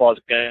 the ball is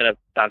going to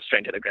bounce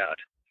straight to the ground.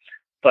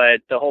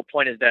 But the whole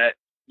point is that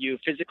you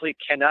physically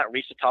cannot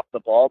reach the top of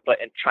the ball,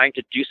 but in trying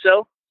to do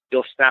so,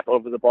 you'll snap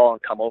over the ball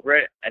and come over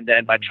it. And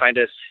then by trying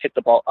to hit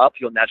the ball up,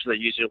 you'll naturally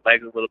use your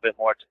legs a little bit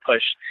more to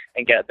push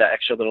and get that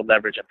extra little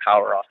leverage and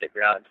power off the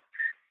ground.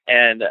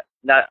 And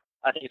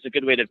I think it's a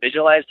good way to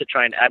visualize to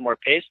try and add more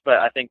pace. But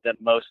I think the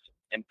most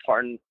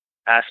important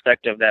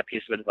aspect of that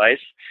piece of advice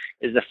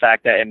is the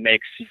fact that it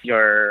makes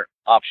your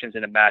options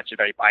in a match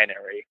very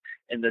binary,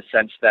 in the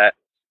sense that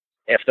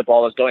if the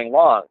ball is going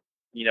long,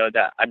 you know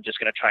that I'm just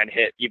going to try and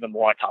hit even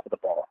more on top of the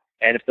ball.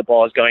 And if the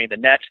ball is going in the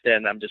net,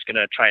 then I'm just going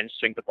to try and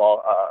swing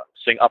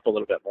up a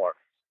little bit more.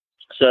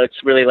 So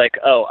it's really like,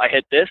 oh, I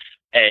hit this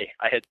A,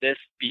 I hit this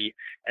B.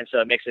 And so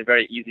it makes it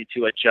very easy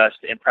to adjust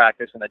in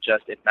practice and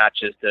adjust in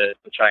matches to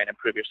try and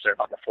improve your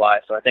serve on the fly.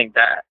 So I think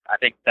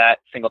that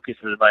single piece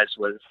of advice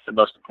was the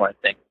most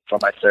important thing for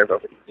my serve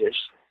over the years.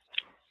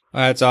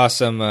 Well, that's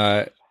awesome.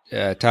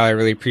 Tyler, I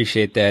really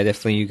appreciate that.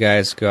 Definitely you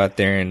guys go out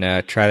there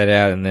and try that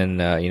out, and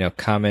then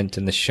comment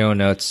in the show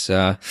notes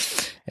how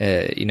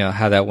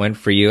that went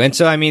for you. And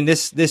so I mean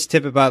this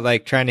tip about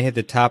like trying to hit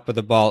the top of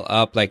the ball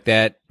up, like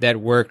that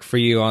worked for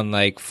you on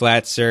like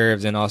flat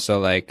serves and also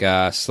like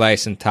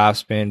slice and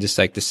topspin, just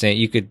like the same.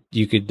 You could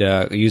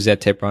use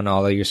that tip on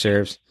all of your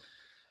serves.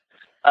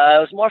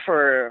 It was more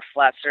for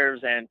flat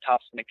serves and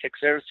topspin and kick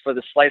serves. For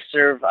the slice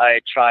serve,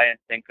 I try and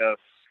think of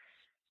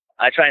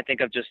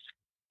just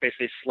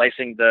basically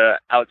slicing the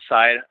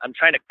outside. I'm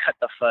trying to cut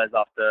the fuzz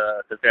off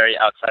the very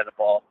outside of the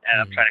ball,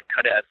 and I'm trying to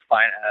cut it as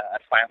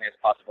finely as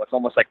possible. It's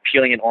almost like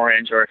peeling an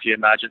orange, or if you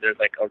imagine there's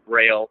like a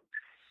rail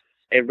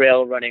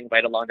running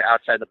right along the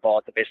outside of the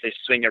ball, to basically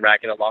swing your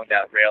racket along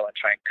that rail and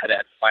try and cut it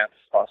as finely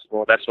as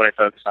possible. That's what I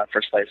focus on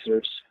for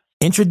slicers.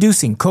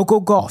 Introducing Coco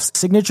Golf's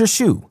signature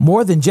shoe,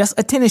 more than just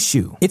a tennis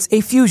shoe. It's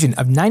a fusion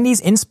of 90s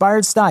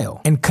inspired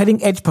style and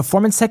cutting edge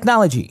performance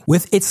technology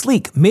with its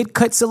sleek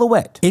mid-cut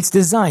silhouette. It's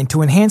designed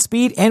to enhance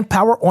speed and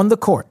power on the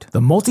court. The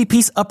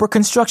multi-piece upper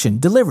construction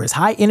delivers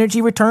high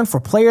energy return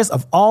for players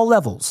of all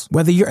levels.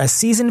 Whether you're a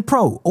seasoned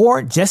pro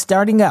or just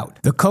starting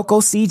out, the Coco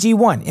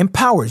CG1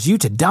 empowers you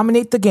to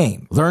dominate the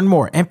game. Learn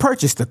more and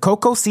purchase the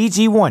Coco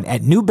CG1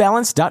 at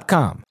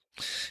newbalance.com.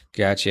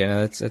 Gotcha.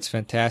 No, that's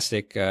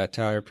fantastic,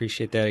 Tyler.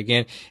 Appreciate that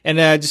again. And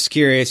just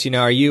curious,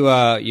 are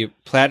you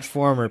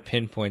platform or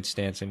pinpoint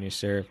stance on your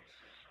serve?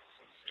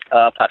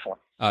 Platform.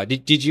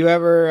 Did you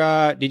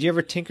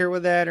ever tinker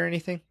with that or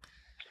anything?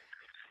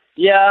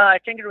 Yeah, I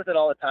tinker with it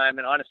all the time,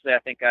 and honestly, I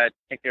think I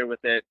tinker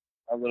with it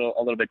a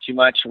little bit too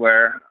much.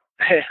 Where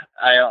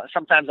I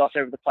sometimes I'll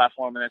serve the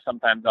platform, and then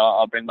sometimes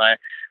I'll bring my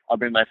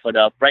foot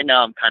up. Right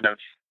now, I'm kind of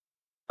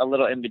a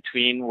little in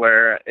between,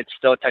 where it's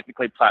still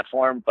technically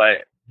platform, but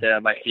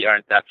my feet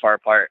aren't that far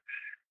apart.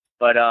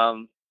 But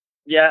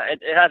yeah,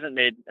 it hasn't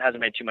made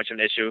too much of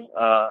an issue.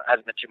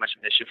 Hasn't been too much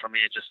of an issue for me.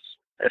 It just,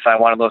 if I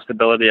want a little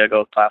stability, I go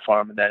with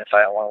platform, and then if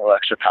I want a little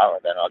extra power,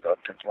 then I'll go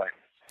with pinpoint.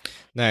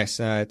 Nice.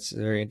 It's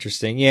very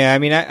interesting. Yeah, I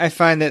mean, I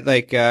find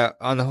that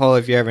on the whole,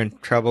 if you're having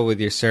trouble with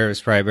your serve,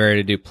 it's probably better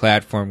to do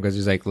platform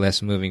because there's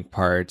less moving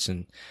parts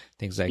and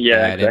things like that.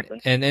 Yeah,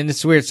 exactly. And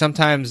it's weird.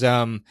 Sometimes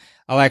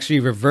I'll actually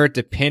revert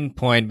to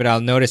pinpoint, but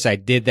I'll notice I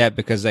did that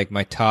because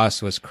my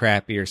toss was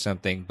crappy or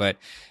something. But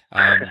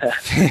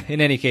in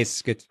any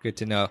case, it's good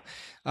to know.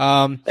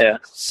 Yeah.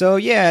 So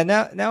yeah,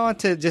 now on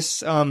to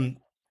just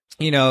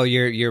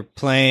you're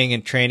playing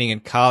and training in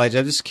college.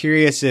 I'm just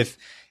curious if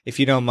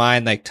you don't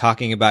mind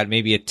talking about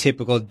maybe a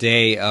typical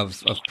day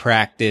of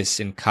practice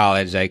in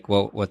college,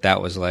 what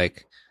that was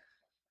like.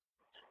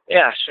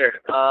 Yeah, sure.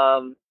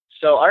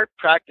 So our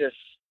practice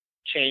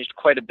changed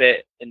quite a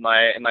bit in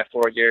my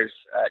 4 years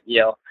at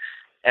Yale,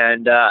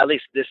 and at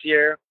least this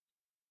year,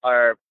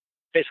 our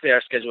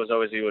schedule was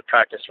always we would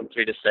practice from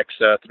 3 to 6,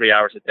 3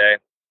 hours a day.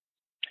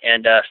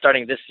 And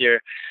starting this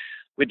year,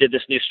 we did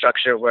this new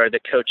structure where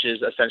the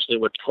coaches essentially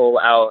would pull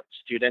out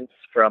students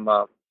from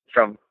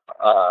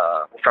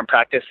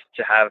practice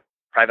to have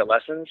private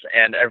lessons,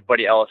 and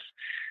everybody else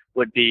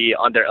would be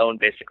on their own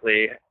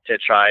basically to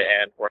try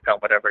and work on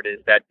whatever it is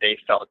that they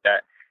felt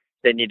that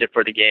they needed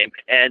for the game.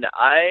 And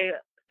I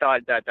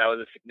thought that was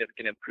a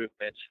significant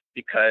improvement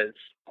because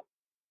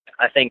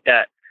I think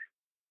that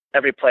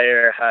every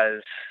player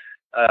has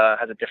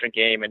a different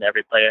game, and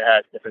every player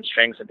has different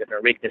strengths and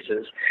different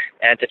weaknesses.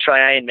 And to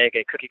try and make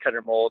a cookie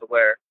cutter mold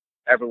where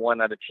everyone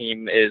on the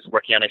team is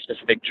working on a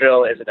specific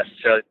drill isn't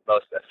necessarily the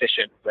most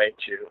efficient way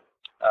to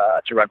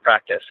run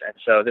practice. And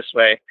so this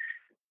way,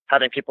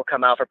 having people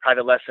come out for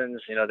private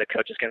lessons, the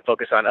coaches can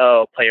focus on,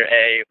 player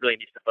A really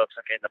needs to focus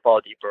on getting the ball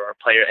deeper, or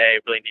player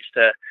A really needs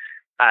to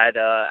add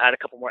a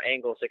couple more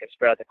angles so they can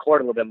spread out the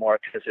court a little bit more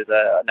because he's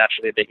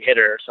naturally a big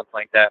hitter or something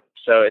like that.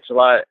 So it's a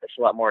lot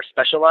more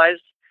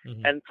specialized.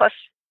 Mm-hmm. And plus,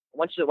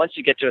 once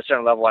you get to a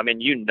certain level, I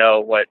mean,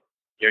 what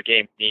your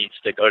game needs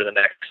to go to the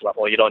next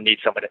level. You don't need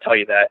someone to tell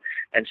you that.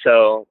 And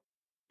so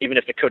even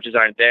if the coaches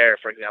aren't there,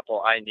 for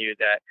example, I knew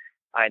that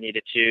I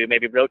needed to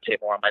maybe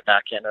rotate more on my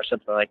back end or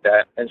something like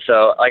that. And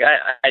so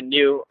I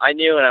knew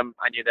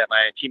that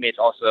my teammates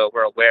also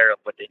were aware of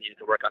what they needed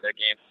to work on their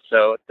game.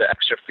 So the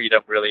extra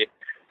freedom really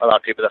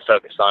allowed people to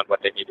focus on what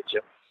they needed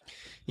to.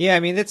 Yeah, I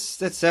mean, that's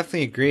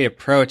definitely a great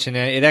approach. And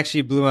it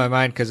actually blew my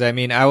mind because, I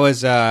mean, I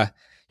was, I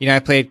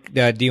played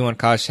D1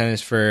 college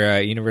tennis for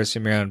University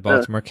of Maryland,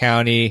 Baltimore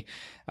County.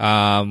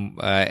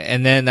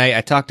 And then I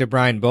talked to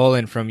Brian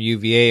Bolin from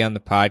UVA on the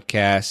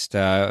podcast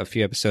a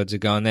few episodes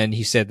ago, and then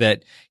he said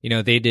that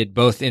they did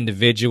both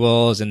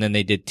individuals and then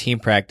they did team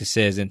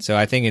practices. And so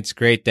I think it's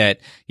great that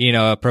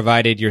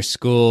provided your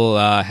school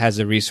has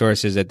the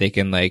resources that they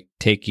can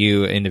take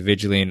you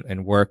individually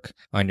and work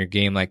on your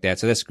game like that.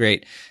 So that's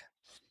great.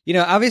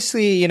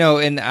 Obviously,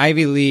 in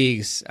Ivy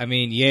Leagues, I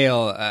mean,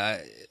 Yale,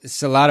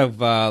 it's a lot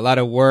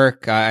of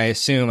work, I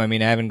assume. I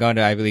mean, I haven't gone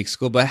to Ivy League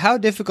school, but how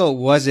difficult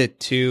was it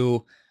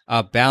to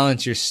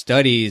balance your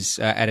studies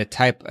at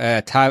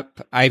a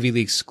top Ivy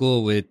League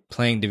school with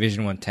playing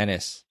Division I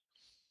tennis?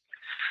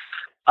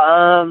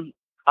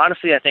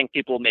 Honestly, I think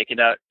people make it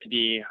out to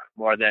be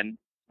more than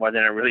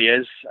it really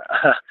is.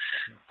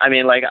 I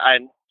mean,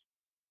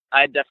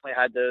 I definitely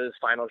had those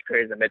finals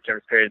periods and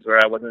midterms periods where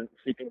I wasn't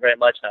sleeping very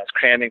much and I was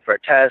cramming for a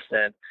test,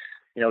 and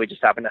we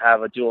just happened to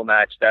have a dual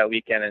match that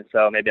weekend, and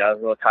so maybe I was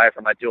a little tired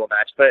from my dual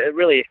match. But it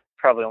really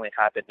probably only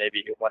happened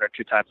maybe 1 or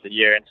 2 times a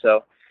year. And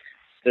so,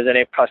 if there's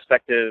any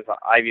prospective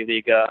Ivy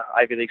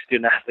League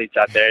student athletes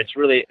out there, it's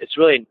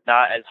really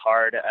not as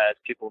hard as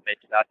people make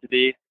it out to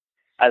be,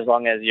 as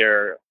long as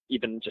you're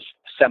even just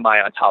semi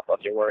on top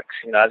of your work.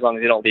 As long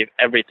as you don't leave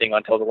everything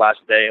until the last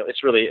day,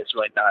 it's really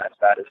not as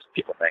bad as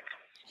people think.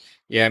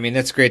 Yeah, I mean,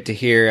 that's great to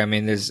hear. I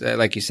mean, there's,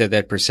 like you said,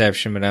 that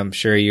perception, but I'm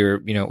sure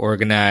you're,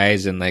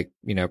 organized and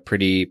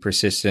pretty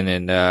persistent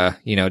and,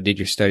 did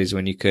your studies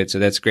when you could. So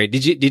that's great.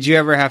 Did you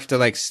ever have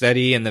to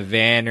study in the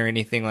van or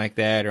anything like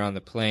that, or on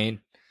the plane?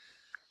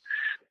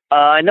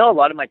 I know a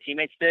lot of my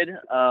teammates did,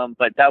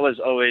 but that was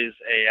always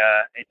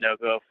a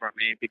no-go for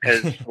me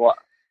because, well,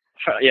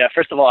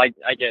 first of all,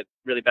 I get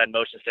really bad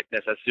motion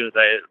sickness as soon as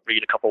I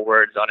read a couple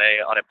words on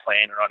a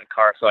plane or on a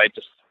car, so I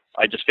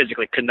just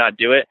physically could not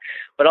do it.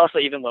 But also,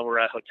 even when we're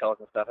at hotels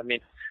and stuff, I mean,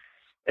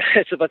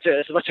 it's a bunch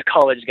of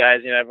college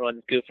guys,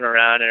 everyone's goofing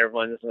around and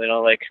everyone's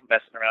like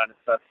messing around and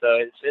stuff. So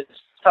it's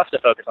tough to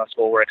focus on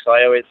schoolwork. So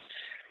I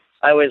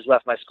always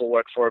left my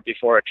schoolwork for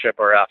before a trip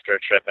or after a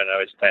trip, and I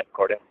always planned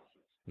according.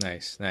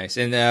 Nice.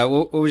 And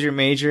what was your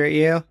major at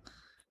Yale?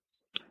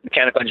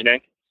 Mechanical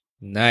engineering.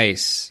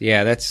 Nice.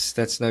 Yeah,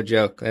 that's no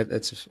joke.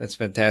 That's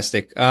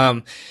fantastic.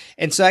 And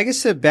so I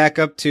guess to back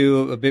up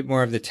to a bit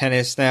more of the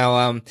tennis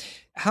now,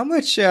 how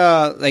much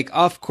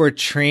off-court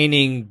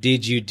training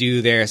did you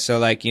do there? So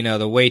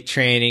the weight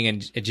training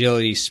and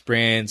agility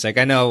sprints. I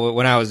know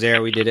when I was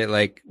there, we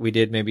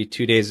did maybe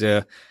 2 days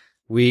a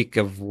week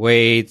of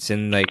weights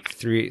and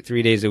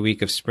three days a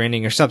week of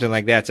sprinting or something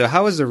like that. So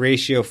how was the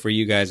ratio for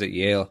you guys at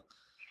Yale?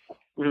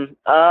 Mm-hmm.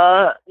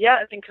 Yeah,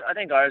 I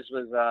think ours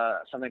was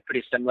something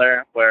pretty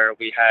similar, where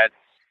we had,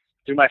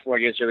 through my 4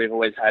 years here, we've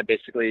always had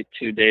basically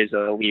 2 days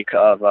a week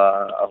of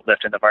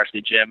lift in the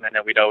varsity gym, and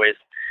then we'd always,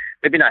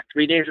 maybe not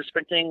 3 days of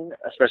sprinting,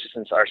 especially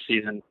since our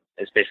season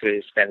is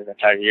basically spans the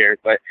entire year.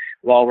 But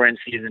while we're in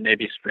season,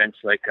 maybe sprints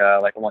like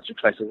once or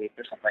twice a week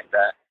or something like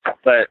that.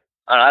 But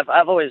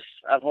I've always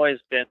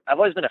been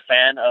a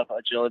fan of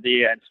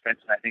agility and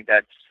sprints, and I think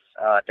that's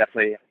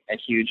definitely a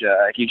huge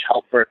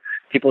help for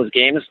people's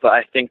games. But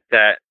I think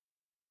that,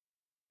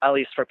 at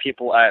least for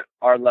people at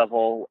our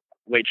level,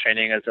 weight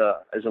training is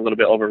a little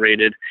bit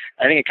overrated.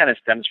 I think it kind of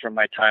stems from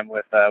my time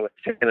with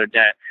Taylor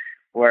Dent,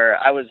 where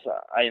I was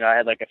I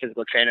had a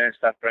physical trainer and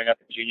stuff growing up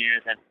in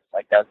juniors, and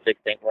that was a big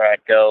thing where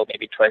I'd go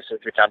maybe 2 or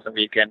 3 times a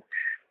week and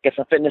get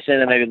some fitness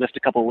in and maybe lift a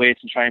couple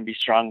weights and try and be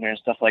stronger and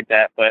stuff like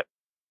that. But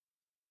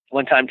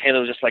one time Taylor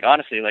was just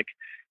honestly,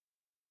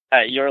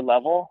 at your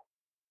level,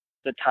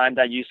 the time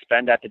that you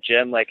spend at the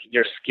gym,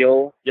 your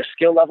skill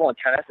level in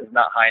tennis is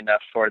not high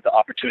enough for the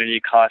opportunity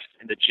cost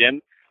in the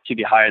gym to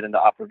be higher than the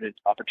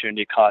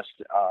opportunity cost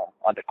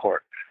on the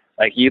court.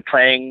 You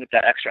playing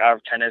that extra hour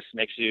of tennis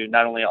makes you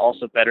not only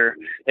also better,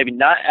 maybe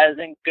not as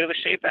in good of a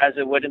shape as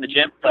it would in the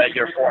gym, but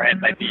your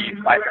forehand might be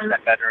 5%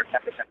 better,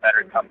 10%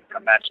 better come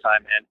match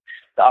time, and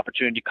the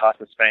opportunity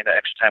cost of spending that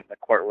extra time on the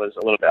court was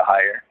a little bit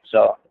higher.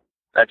 So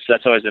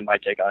that's always been my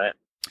take on it.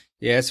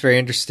 Yeah, it's a very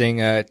interesting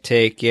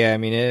take. Yeah, I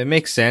mean, it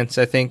makes sense.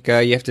 I think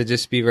you have to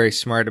just be very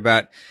smart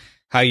about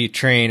how you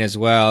train as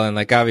well. And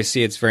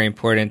obviously it's very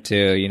important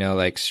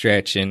to,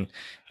 stretch and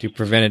do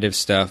preventative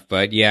stuff.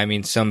 But yeah, I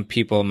mean, some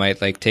people might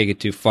take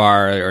it too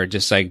far or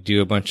just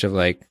do a bunch of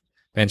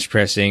bench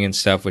pressing and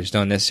stuff, which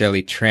don't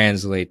necessarily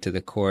translate to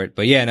the court.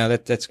 But yeah, no,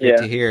 that's great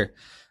to hear.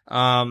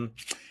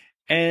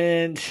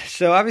 And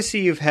so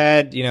obviously you've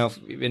had,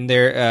 been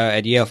there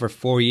at Yale for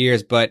 4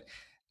 years, but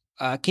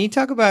can you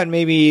talk about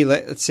maybe,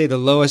 let's say, the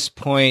lowest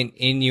point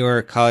in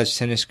your college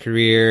tennis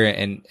career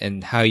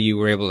and how you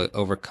were able to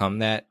overcome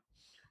that?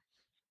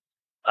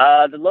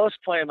 The lowest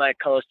point in my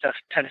college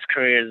tennis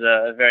career is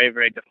very,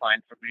 very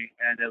defined for me,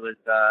 and it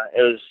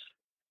was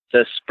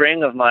the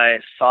spring of my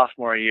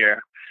sophomore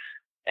year.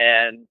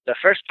 And the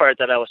first part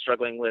that I was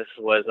struggling with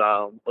was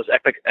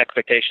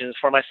expectations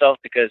for myself,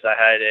 because I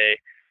had a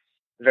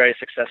very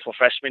successful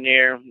freshman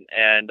year,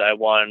 and I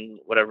won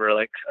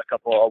a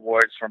couple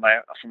awards for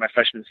my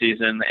freshman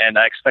season, and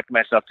I expected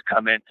myself to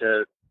come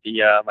into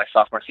the my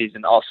sophomore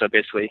season also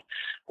basically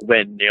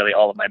win nearly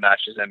all of my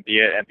matches and be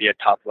a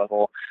top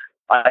level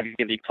Ivy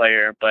League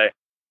player. But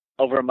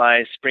over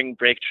my spring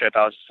break trip,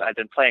 I'd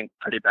been playing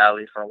pretty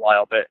badly for a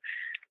while, but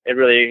it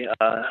really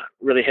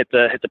hit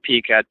the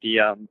peak at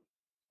the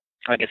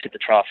hit the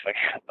trough.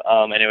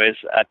 Anyways,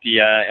 at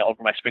the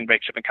over my spring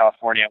break trip in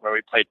California, where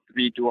we played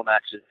 3 dual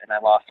matches, and I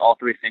lost all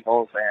 3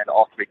 singles and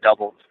all 3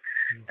 doubles.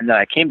 And then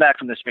I came back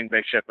from the spring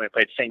break trip and we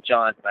played St.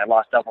 John's, and I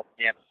lost doubles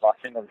again, lost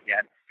singles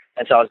again.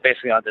 And so I was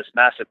basically on this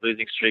massive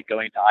losing streak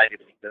going to Ivy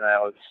League. And I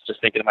was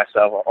just thinking to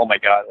myself, oh my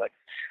God,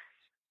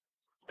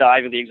 the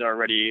Ivy Leagues are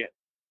already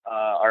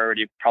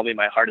probably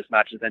my hardest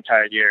matches the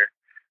entire year.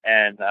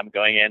 And I'm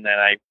going in and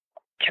I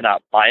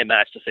cannot buy a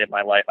match to save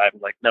my life. I have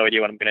no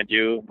idea what I'm going to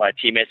do. My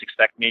teammates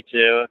expect me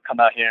to come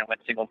out here and win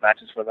singles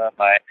matches for them.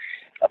 My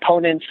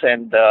opponents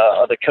and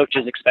other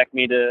coaches expect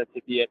me to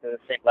be at the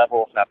same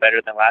level, if not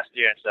better than last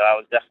year. And so I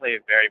was definitely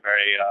very,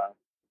 very,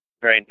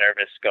 very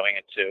nervous going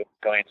into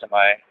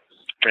my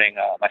spring,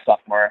 my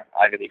sophomore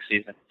Ivy League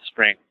season,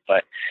 spring.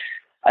 But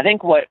I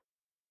think what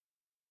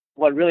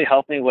really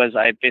helped me was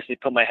I basically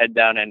put my head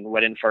down and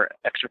went in for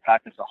extra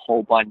practice a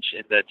whole bunch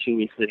in the 2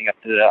 weeks leading up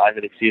to the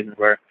Ivy League season,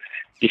 where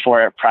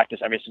before I practice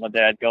every single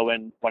day, I'd go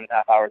in 1.5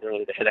 hours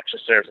early to hit extra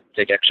serves and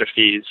take extra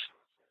fees.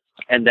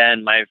 And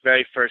then my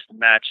very first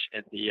match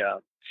in the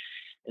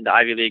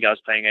Ivy League, I was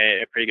playing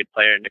a pretty good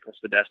player, Nicholas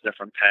Podesta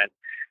from Penn.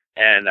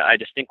 And I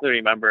distinctly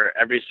remember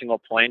every single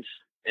point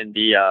in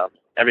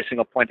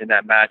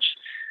that match,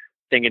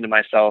 thinking to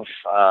myself,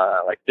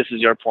 this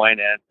is your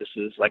point, and this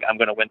is I'm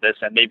going to win this,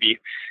 and maybe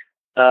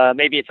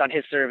maybe it's on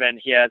his serve and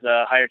he has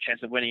a higher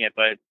chance of winning it,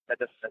 but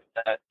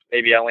that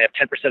maybe I only have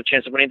 10%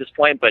 chance of winning this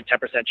point, but 10%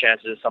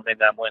 chance is something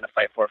that I'm willing to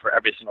fight for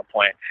every single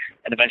point.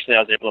 And eventually I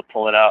was able to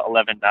pull it out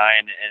 11-9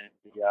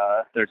 in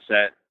the third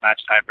set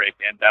match tiebreak,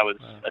 and that was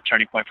a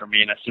turning point for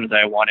me. And as soon as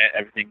I won it,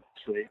 everything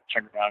really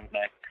turned around and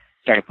I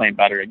started playing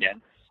better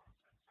again.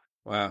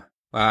 Wow.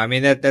 I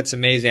mean, that's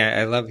amazing.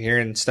 I love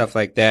hearing stuff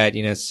like that.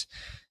 You know, it's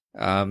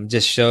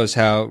just shows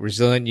how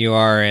resilient you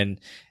are, and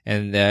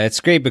it's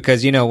great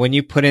because, you know, when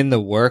you put in the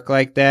work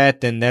like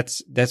that, then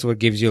that's what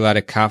gives you a lot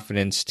of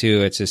confidence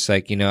too. It's just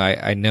like, you know,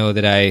 I know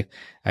that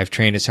I've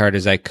trained as hard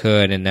as I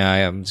could, and now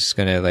I'm just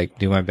gonna like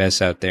do my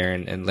best out there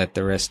and let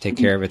the rest take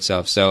care of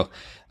itself. So,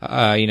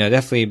 you know,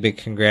 definitely big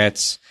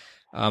congrats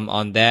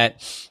on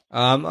that.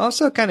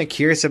 Also kind of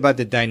curious about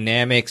the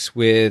dynamics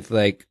with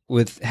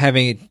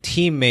having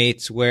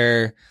teammates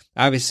where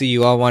obviously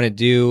you all want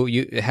to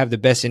you have the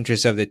best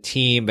interests of the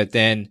team, but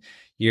then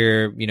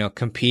you're, you know,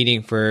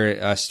 competing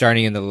for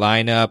starting in the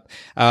lineup.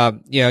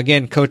 You know,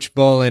 again, Coach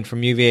Bolin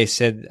from UVA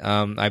said,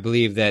 I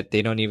believe that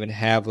they don't even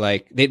have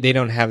they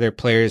don't have their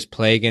players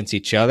play against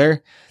each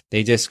other.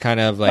 They just kind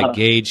of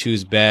gauge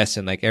who's best,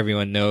 and like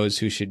everyone knows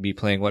who should be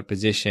playing what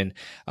position.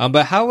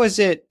 But how was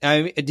it?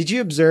 Did you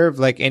observe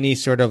any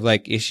sort of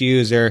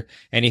issues or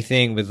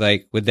anything with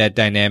that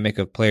dynamic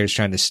of players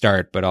trying to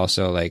start, but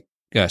also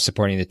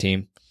supporting the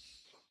team?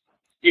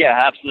 Yeah,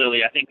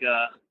 absolutely. I think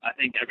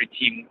every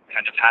team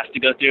kind of has to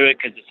go through it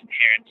because it's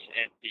inherent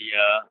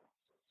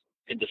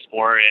in the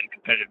sport and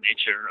competitive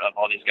nature of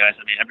all these guys.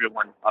 I mean,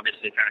 everyone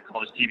obviously, if you're on a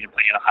college team, you're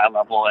playing at a high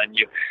level, and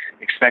you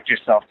expect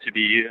yourself to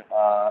be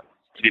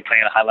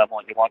playing at a high level,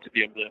 and you want to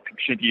be able to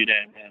contribute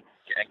and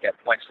get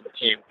points for the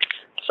team.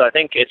 So I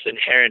think it's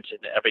inherent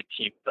in every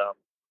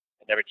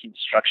team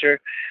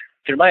structure.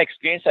 Through my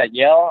experience at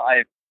Yale,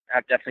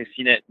 I've definitely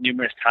seen it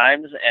numerous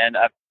times, and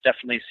I've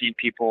definitely seen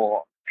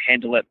people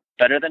handle it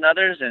better than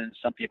others, and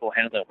some people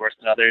handle it worse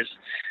than others.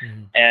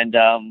 Mm-hmm. And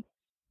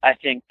I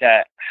think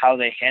that how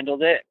they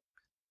handled it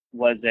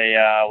was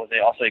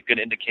also a good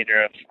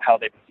indicator of how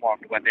they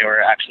performed when they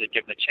were actually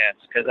given a chance.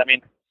 Because I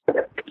mean,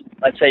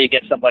 let's say you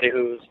get somebody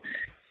who's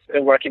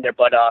been working their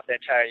butt off the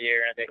entire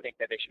year and they think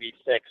that they should be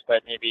 6,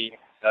 but maybe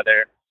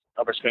they're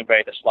over screen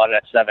break, they're slotted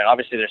at 7.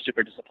 Obviously, they're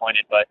super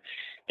disappointed, but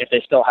if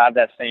they still have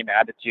that same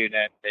attitude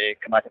and they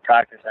come out to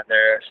practice and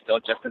they're still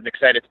just as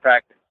excited to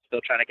practice,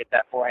 still trying to get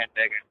that forehand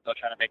bigger, still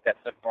trying to make that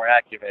flip more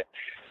accurate,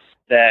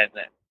 then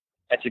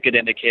that's a good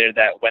indicator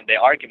that when they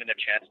are given their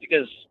chance,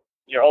 because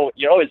you're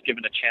always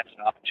given a chance and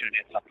an opportunity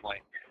at some point,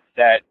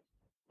 that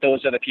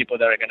those are the people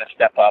that are going to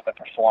step up and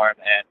perform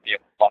and be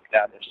able to lock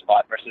down their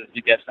spot, versus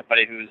you get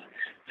somebody who's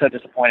so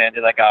disappointed and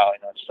they're like,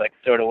 just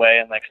throw it away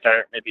and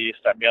start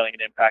mailing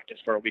it in practice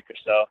for a week or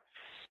so.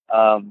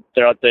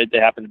 They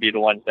happen to be the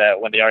ones that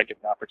when they are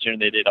given an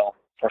opportunity, they don't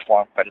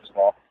perform quite as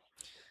well.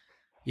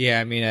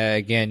 Yeah, I mean,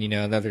 again,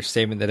 another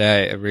statement that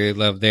I really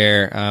love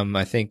there.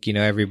 I think,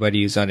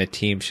 everybody who's on a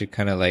team should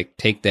kind of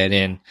take that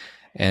in.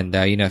 And,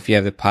 if you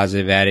have the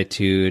positive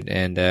attitude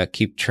and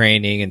keep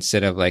training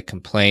instead of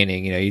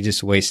complaining, you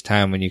just waste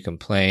time when you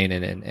complain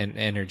and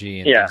energy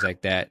and things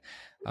like that.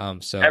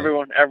 So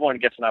everyone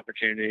gets an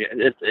opportunity.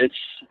 It's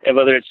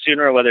whether it's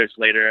sooner or whether it's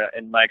later.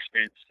 In my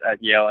experience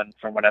at Yale and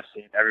from what I've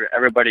seen,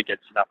 everybody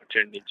gets an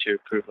opportunity to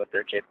prove what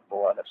they're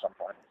capable of at some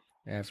point.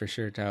 Yeah, for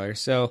sure, Tyler.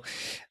 So,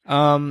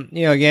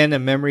 again, a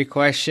memory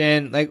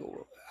question.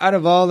 Out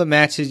of all the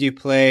matches you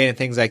play and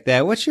things like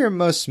that, what's your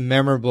most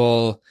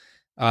memorable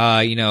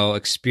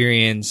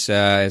experience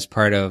as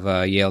part of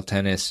Yale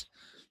tennis?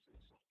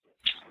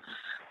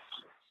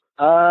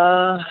 It's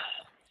a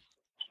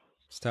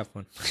tough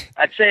one.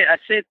 I'd say,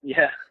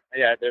 yeah.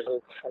 There's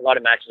a lot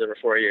of matches over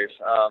 4 years.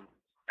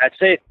 I'd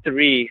say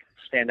 3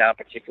 stand out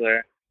in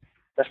particular.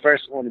 The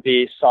first one would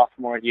be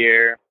sophomore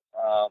year,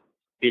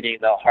 beating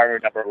the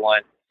Harvard number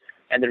 1.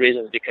 And the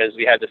reason is because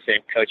we had the same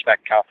coach back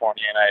in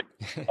California, and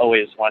I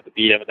always wanted to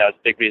beat him. And that was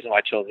a big reason why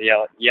I chose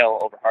Yale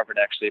over Harvard,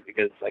 actually,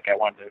 because I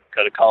wanted to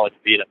go to college to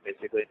beat him,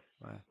 basically.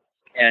 Wow.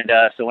 And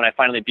so when I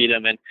finally beat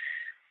him, and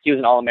he was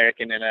an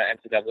All-American in an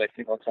NCAA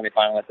single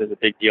semifinalist, it was a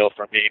big deal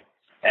for me.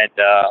 And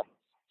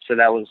so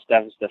that was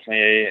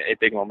definitely a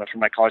big moment for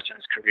my college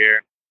tennis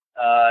career.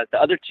 The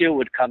other 2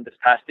 would come this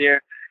past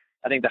year.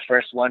 I think the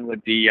first one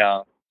would be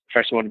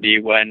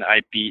when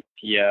I beat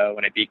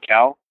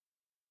Cal.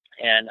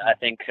 And I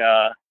think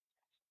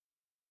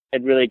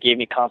it really gave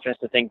me confidence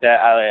to think that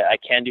I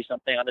can do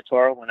something on the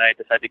tour when I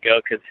decide to go,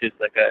 because he's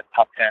a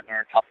top 10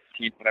 or top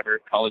 15, whatever,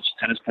 college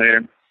tennis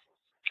player,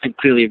 and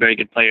clearly a very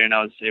good player. And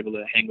I was able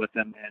to hang with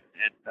him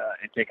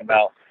and take him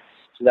out.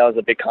 So that was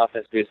a big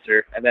confidence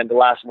booster. And then the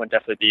last one would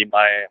definitely be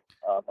my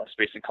most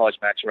recent college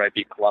match where I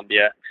beat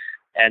Columbia.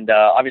 And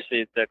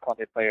obviously the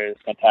Columbia player is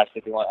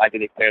fantastic. We won Ivy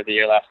League Player of the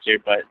Year last year,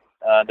 but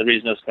the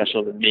reason it was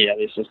special to me, at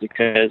least, was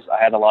because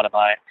I had a lot of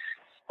my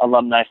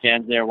alumni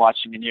fans there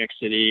watching in New York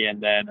City,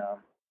 and then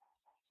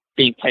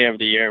being Player of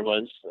the Year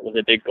was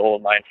a big goal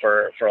of mine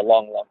for a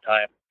long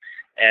time.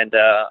 And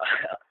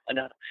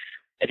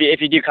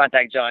if you do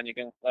contact John, you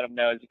can let him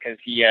know because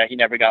he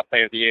never got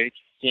Player of the Year.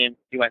 He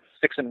went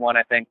 6-1,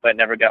 I think, but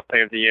never got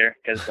Player of the Year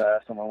because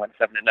someone went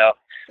 7-0.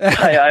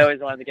 I always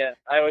wanted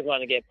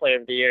to get Player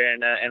of the Year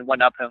and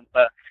one up him,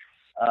 but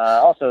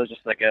also it was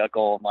just like a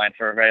goal of mine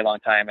for a very long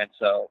time. And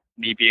so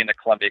me being the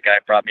Columbia guy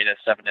brought me to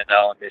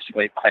 7-0 and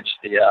basically clinched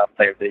the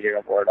Player of the Year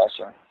award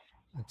also.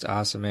 That's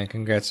awesome, man.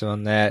 Congrats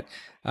on that.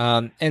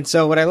 And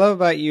so what I love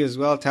about you as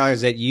well, Tyler,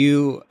 is that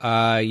you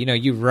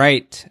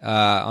write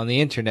on the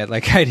internet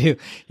like I do.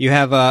 You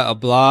have a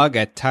blog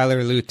at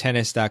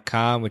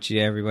tylerlutennis.com, which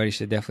everybody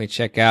should definitely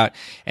check out.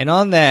 And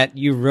on that,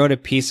 you wrote a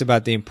piece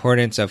about the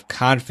importance of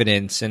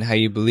confidence and how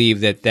you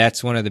believe that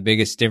that's one of the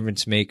biggest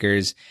difference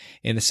makers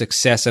in the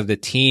success of the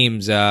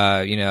teams,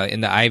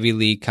 in the Ivy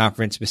League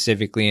conference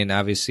specifically. And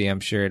obviously, I'm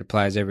sure it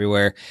applies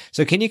everywhere.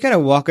 So can you kind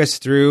of walk us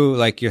through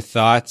like your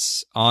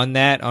thoughts on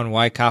that, on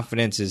why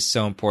confidence is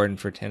so important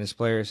for tennis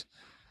players?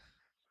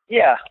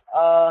 Yeah,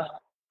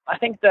 I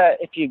think that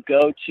if you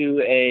go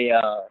to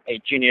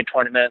a junior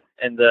tournament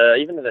and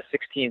even in the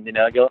 16s,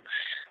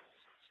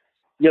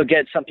 you'll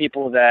get some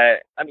people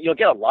that you'll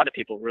get a lot of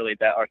people really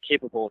that are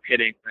capable of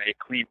hitting a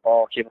clean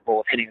ball,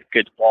 capable of hitting a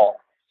good ball.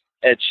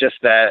 It's just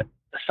that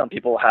some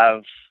people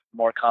have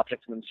more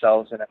confidence in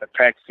themselves and have been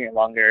practicing it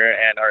longer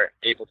and are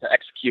able to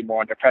execute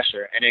more under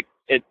pressure, and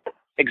it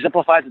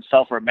exemplifies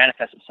itself or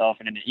manifests itself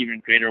in an even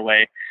greater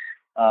way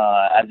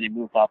as you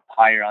move up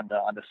higher on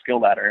the skill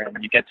ladder, and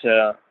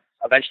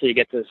eventually you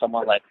get to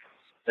someone like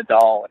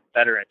Nadal and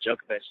Federer and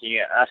Djokovic. And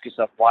you ask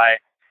yourself, why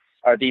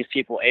are these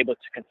people able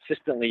to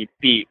consistently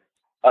beat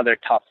other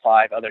top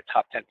 5, other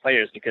top 10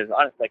 players? Because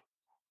honestly,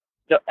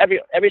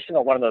 every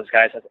single one of those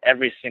guys has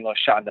every single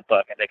shot in the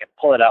book, and they can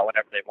pull it out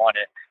whenever they want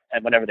it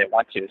and whenever they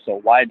want to. So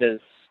why does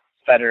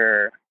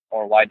Federer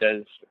or why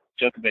does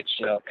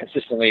Djokovic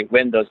consistently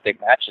win those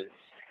big matches?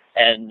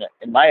 And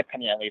in my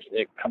opinion, at least,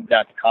 it comes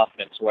down to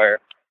confidence, where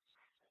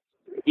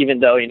even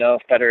though,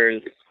 Federer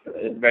is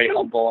very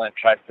humble and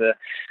tries to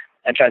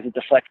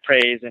deflect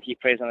praise, and he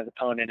prays on his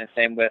opponent, and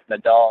same with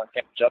Nadal and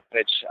same with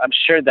Djokovic, I'm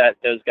sure that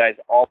those guys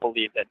all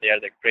believe that they are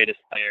the greatest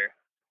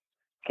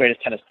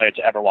tennis player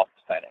to ever walk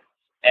this planet.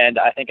 And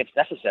I think it's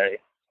necessary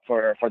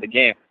for the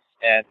game.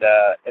 And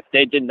if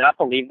they did not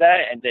believe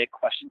that and they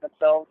questioned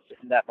themselves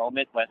in that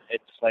moment when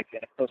it's like in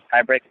a close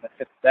tiebreak in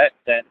the 5th set,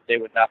 then they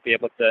would not be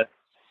able to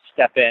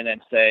step in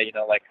and say,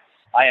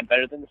 I am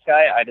better than this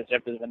guy. I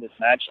deserve to win this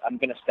match. I'm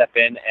going to step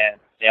in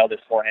and nail this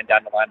forehand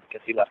down the line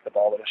because he left the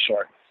ball a little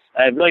short.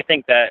 I really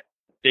think that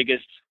the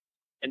biggest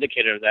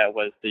indicator of that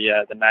was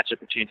the matchup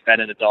between Fed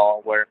and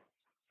Nadal, where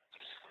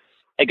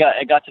it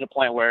got to the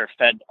point where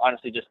Fed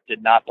honestly just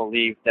did not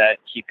believe that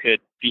he could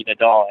beat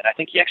Nadal. And I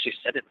think he actually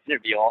said it in an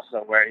interview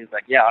also, where he's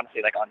like, yeah,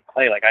 honestly, like on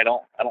clay, like I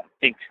don't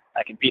think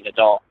I can beat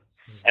Nadal.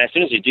 And as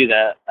soon as you do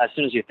that, as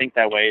soon as you think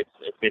that way,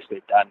 it's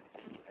basically done.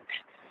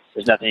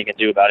 There's nothing you can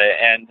do about it.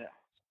 And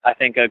I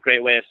think a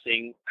great way of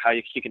seeing how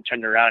he can turn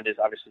it around is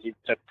obviously he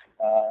took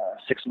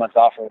 6 months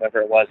off or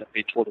whatever it was and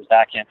retooled his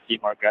backhand to be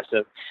more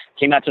aggressive.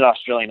 Came out to the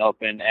Australian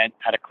Open and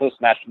had a close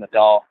match with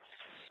Nadal,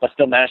 but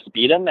still managed to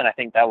beat him. And I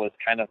think that was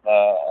kind of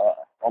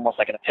almost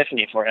like an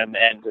epiphany for him.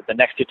 And the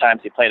next 2 times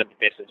he played him, he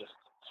basically just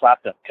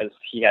slapped him because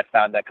he had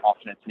found that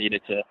confidence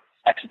needed to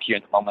execute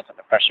in the moments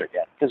under pressure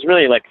again. Because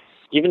really, like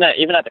even at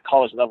the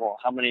college level,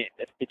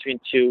 if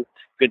between 2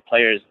 good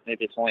players,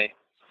 maybe it's only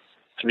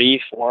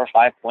 3, 4,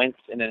 5 points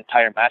in an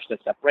entire match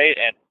that separate,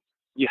 and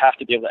you have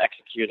to be able to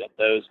execute at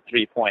those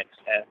 3 points.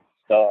 And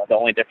the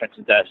only difference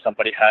is that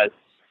somebody has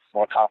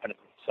more confidence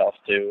in themselves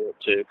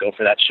to go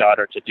for that shot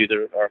or to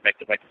make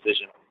the right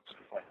decision.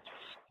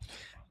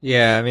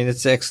 Yeah, I mean,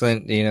 it's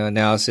excellent,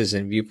 analysis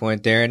and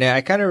viewpoint there. And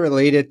I kind of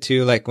related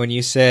to like when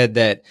you said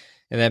that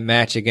in that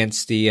match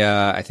against the,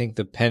 I think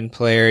the Penn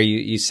player,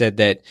 you said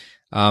that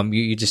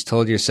you just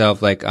told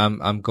yourself like,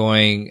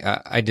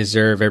 I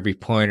deserve every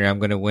point, or I'm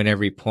going to win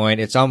every point.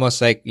 It's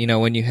almost like,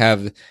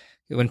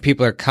 when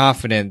people are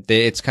confident,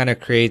 it's kind of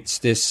creates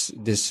this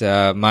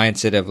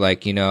mindset of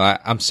like,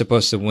 I'm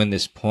supposed to win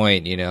this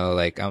point,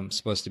 like I'm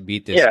supposed to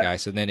beat this guy.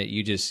 So then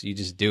you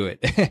just do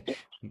it.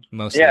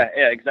 Mostly. Yeah,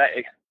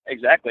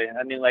 exactly.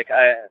 I mean, like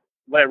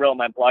what I wrote on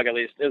my blog, at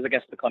least, it was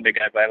against the Columbia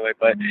guy, by the way,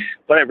 but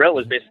what I wrote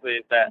was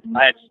basically that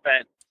I had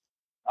spent,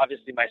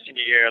 obviously my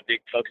senior year, a big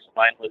focus of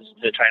mine was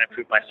to try and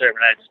improve my serve,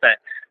 and I had spent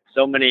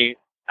so many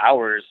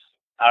hours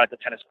out at the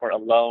tennis court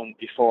alone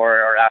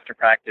before or after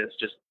practice,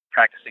 just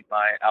practicing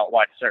my out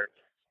wide serve.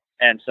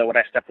 And so when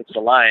I stepped into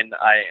the line,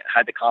 I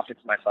had the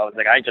confidence in myself. I was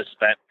like, I just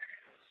spent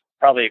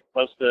probably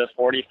close to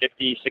 40,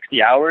 50,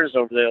 60 hours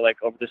over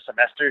the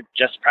semester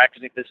just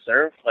practicing this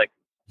serve. Like,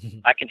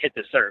 I can hit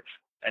this serve.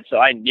 And so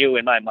I knew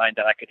in my mind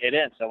that I could hit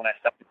it. And so when I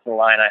stepped into the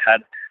line, I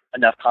had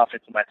enough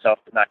confidence in myself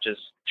to not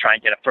just try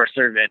and get a first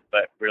serve in,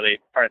 but really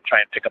try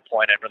and pick a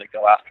point and really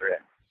go after it.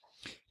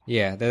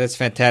 Yeah, that's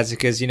fantastic.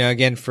 Because,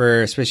 again,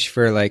 especially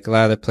for like a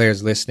lot of the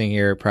players listening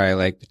here, probably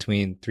like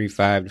between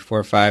 3.5 to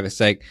 4.5, it's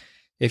like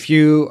if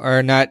you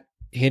are not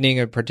hitting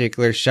a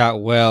particular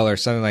shot well or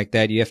something like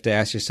that, you have to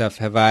ask yourself,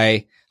 have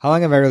I how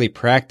long have I really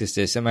practiced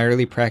this? Am I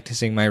really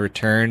practicing my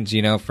returns,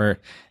 for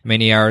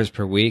many hours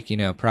per week?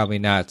 Probably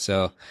not.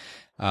 So,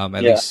 at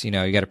least, you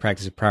got to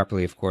practice it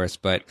properly, of course.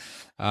 But,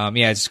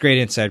 it's great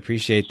insight.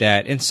 Appreciate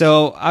that. And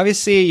so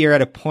obviously you're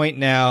at a point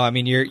now. I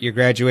mean, you're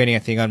graduating, I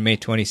think, on May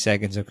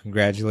 22nd. So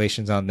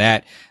congratulations on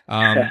that.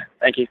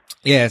 Thank you.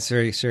 Yeah, that's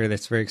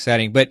very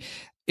exciting. But,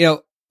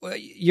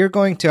 you're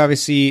going to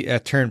obviously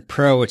turn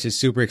pro, which is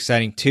super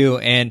exciting too.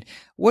 And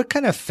what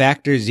kind of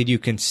factors did you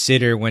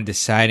consider when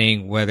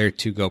deciding whether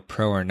to go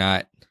pro or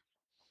not?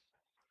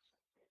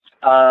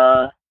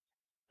 Well,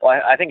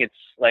 I think it's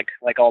like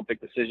all big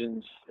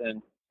decisions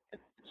in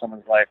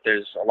someone's life.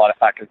 There's a lot of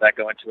factors that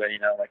go into it.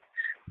 Like,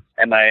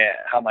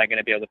 how am I going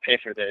to be able to pay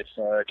for this,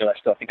 or do I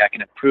still think I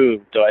can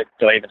improve? Do I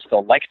even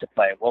still like to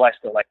play? Will I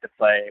still like to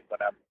play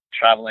when I'm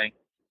traveling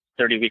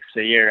 30 weeks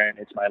a year and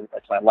it's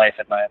my life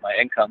and my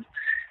income?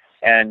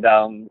 And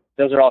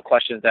those are all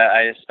questions that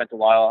I spent a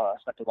while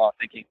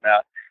thinking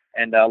about.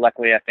 And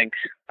luckily,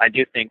 I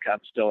do think I'm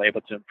still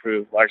able to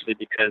improve, largely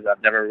because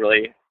I've never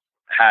really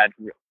had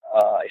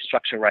a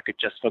structure where I could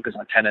just focus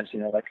on tennis.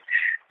 Like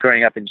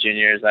growing up in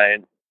juniors,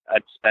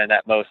 I'd spend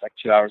at most like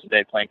 2 hours a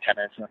day playing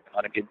tennis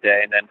on a good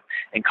day. And then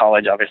in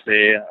college,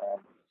 obviously,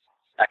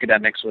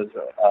 academics was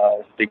a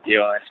big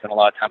deal. I spent a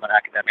lot of time on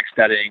academic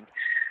studying.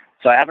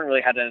 So I haven't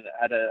really had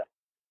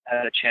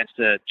a chance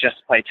to just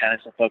play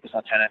tennis and focus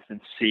on tennis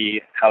and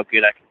see how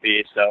good I can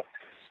be. So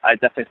I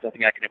definitely still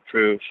think I can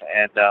improve.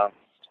 And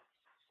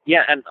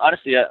and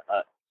honestly,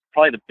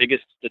 probably the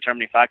biggest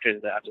determining factor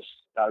is that I'm just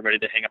not ready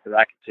to hang up the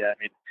rackets yet.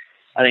 I mean,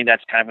 I think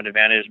that's kind of an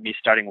advantage. Me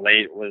starting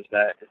late was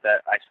that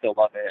I still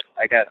love it.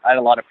 I had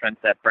a lot of friends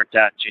that burnt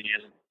out in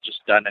juniors and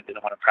just done and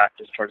didn't want to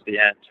practice towards the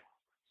end.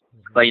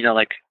 Mm-hmm. But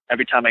like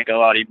every time I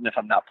go out, even if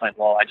I'm not playing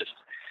well,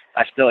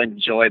 I still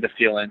enjoy the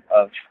feeling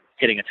of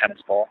hitting a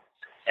tennis ball.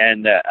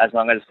 And as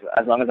long as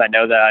I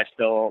know that I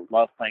still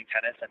love playing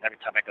tennis, and every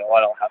time I go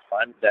out I'll have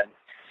fun, then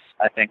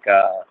I think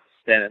that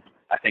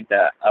I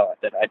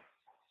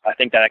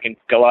can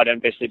go out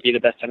and basically be the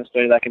best tennis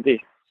player that I can be.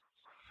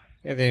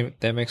 Yeah,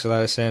 that makes a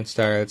lot of sense,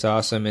 Tyler. That's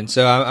awesome. And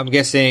so I'm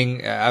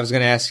guessing I was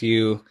going to ask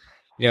you,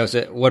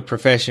 so what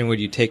profession would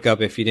you take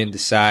up if you didn't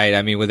decide?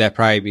 I mean, would that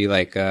probably be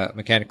like a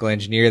mechanical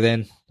engineer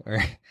then? Or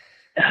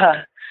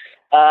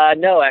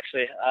no,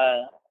 actually.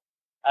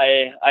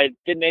 I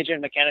did major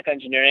in mechanical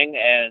engineering,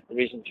 and the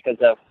reason is because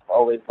I've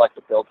always liked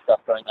to build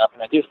stuff growing up,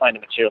 and I do find the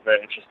material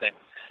very interesting.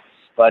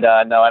 But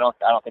no, I don't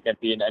think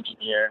I'd be an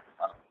engineer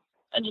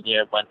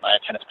when my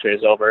tennis career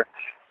is over.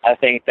 I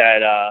think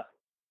that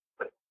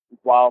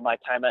while my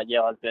time at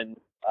Yale has been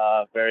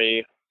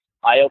very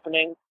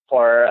eye-opening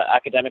for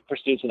academic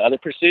pursuits and other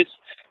pursuits,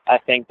 I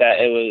think that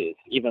it was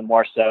even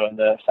more so in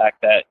the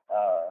fact that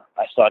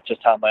I saw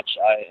just how much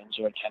I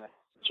enjoyed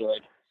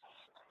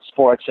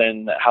sports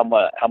and how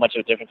much of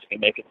a difference it can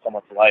make in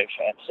someone's life.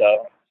 And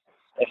so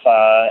if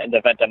in the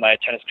event that my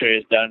tennis career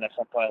is done at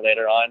some point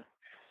later on,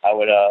 I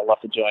would love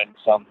to join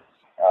some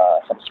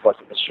sports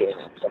industry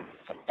and some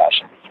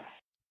passion.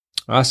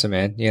 Awesome,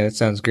 man. Yeah, that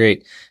sounds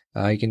great.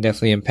 You can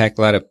definitely impact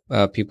a lot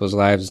of people's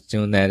lives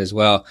doing that as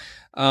well.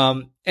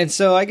 And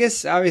so I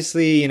guess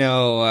obviously,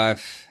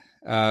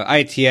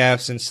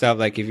 ITFs and stuff,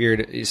 like if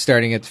you're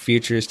starting at the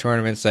futures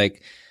tournaments,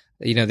 like,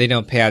 they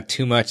don't pay out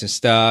too much and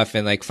stuff,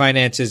 and like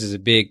finances is a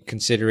big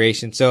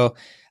consideration. So,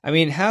 I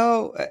mean,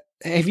 how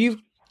have you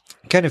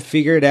kind of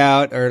figured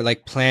out or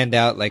like planned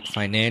out like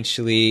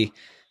financially,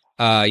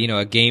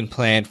 a game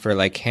plan for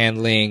like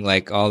handling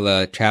like all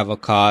the travel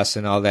costs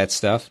and all that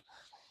stuff?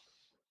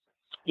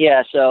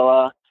 Yeah.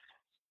 So,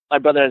 my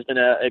brother has been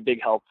a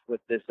big help with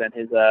this, and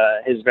he's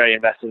very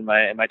invested in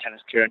my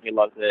tennis career, and he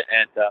loves it.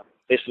 And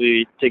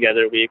basically,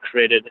 together we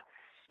created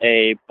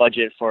a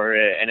budget for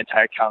an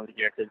entire calendar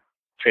year to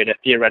create a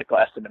theoretical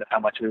estimate of how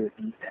much we would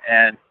need.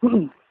 And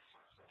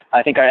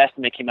I think our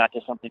estimate came out to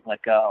something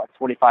like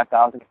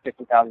 $45,000 to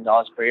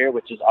 $50,000 per year,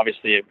 which is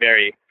obviously a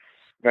very,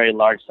 very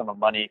large sum of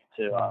money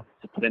to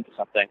put into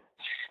something.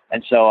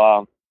 And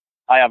so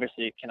I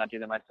obviously cannot do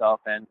that myself,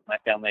 and my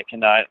family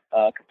cannot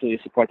completely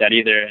support that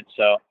either. And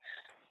so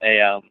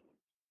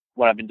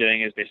what I've been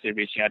doing is basically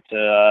reaching out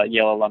to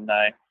Yale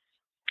alumni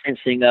and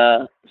seeing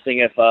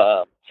if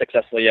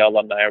successful Yale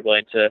alumni are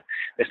willing to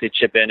basically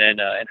chip in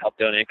and help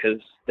donate, because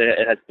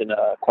it has been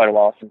quite a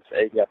while since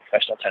a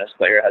professional tennis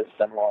player has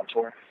done well on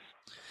tour.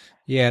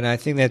 Yeah, and I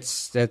think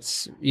that's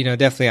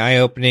definitely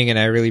eye-opening, and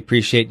I really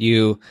appreciate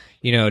you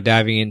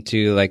diving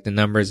into like the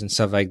numbers and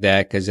stuff like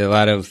that, because a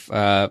lot of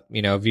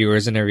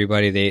viewers and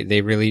everybody,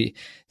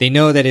 they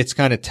know that it's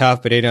kind of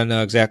tough, but they don't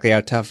know exactly how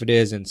tough it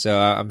is. And so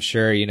I'm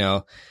sure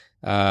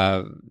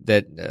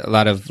that a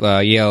lot of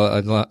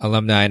Yale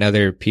alumni and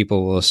other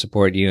people will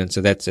support you, and so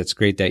that's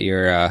great that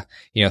you're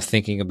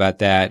thinking about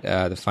that,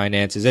 the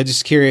finances. I'm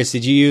just curious,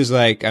 did you use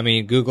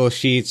Google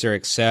Sheets or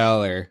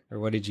Excel, or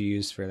what did you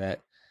use for that?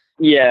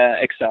 Yeah,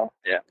 Excel.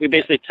 Yeah, we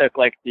basically took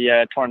like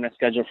the tournament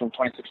schedule from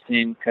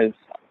 2016, because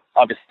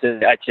obviously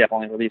the ITF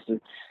only releases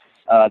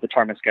the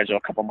tournament schedule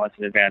a couple months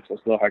in advance, so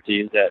it's a little hard to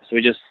use that. So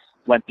we just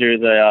went through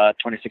the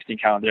 2016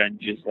 calendar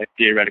and used like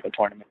theoretical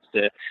tournaments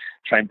to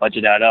try and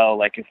budget out,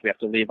 like if we have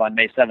to leave on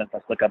May 7th,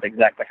 let's look up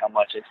exactly how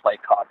much a flight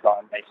costs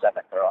on May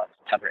 7th or on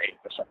September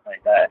 8th or something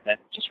like that. And then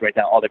just write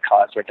down all the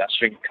costs, write down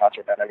string costs,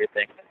 write down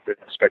everything, and through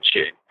the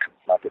spreadsheet, comes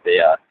up with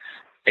a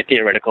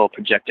theoretical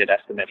projected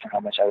estimate for how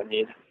much I would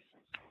need.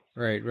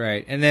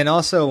 Right. And then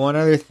also one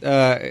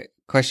other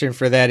question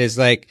for that is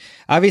like,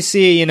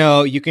 obviously,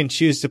 you can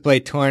choose to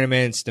play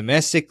tournaments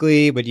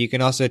domestically, but you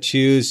can also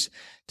choose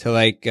to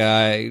like,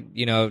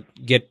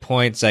 get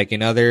points like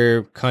in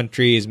other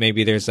countries.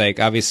 Maybe there's like,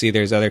 obviously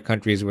there's other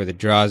countries where the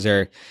draws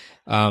are,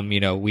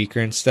 weaker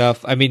and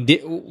stuff. I mean,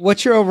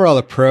 what's your overall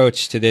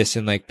approach to this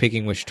and like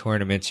picking which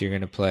tournaments you're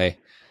going to play?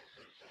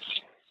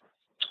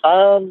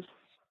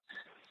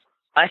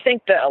 I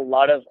think that a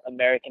lot of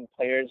American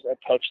players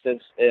approach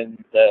this in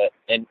the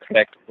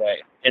incorrect way,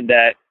 in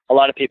that a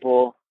lot of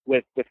people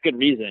with good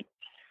reason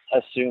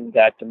assume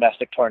that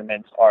domestic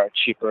tournaments are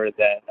cheaper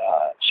than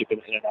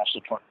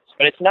international tournaments.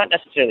 But it's not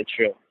necessarily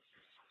true.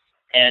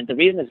 And the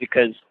reason is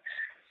because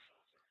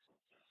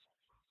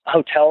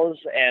hotels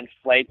and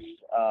flights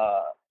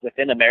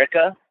within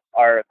America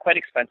are quite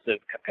expensive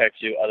compared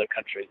to other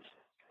countries.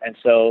 And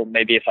so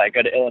maybe if I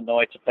go to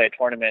Illinois to play a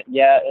tournament,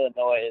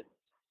 Illinois is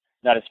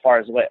not as far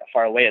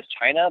away as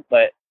China,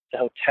 but the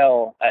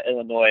hotel at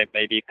Illinois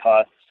maybe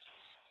costs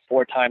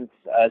 4 times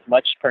as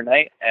much per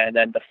night, and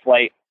then the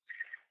flight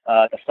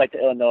to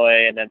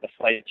Illinois and then the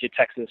flight to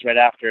Texas right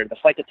after. The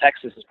flight to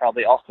Texas is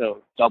probably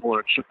also double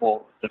or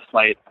triple the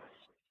flight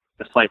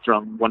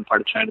from one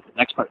part of China to the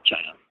next part of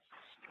China.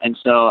 And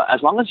so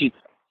as long as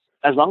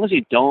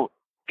you don't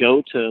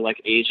go to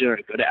like Asia or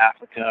go to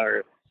Africa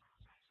or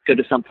go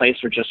to some place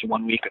for just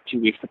 1 week or 2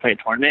 weeks to play a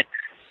tournament,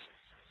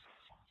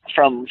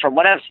 from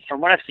what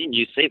I've seen,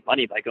 you save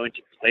money by going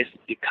to these places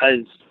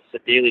because the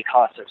daily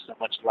costs are so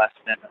much less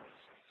than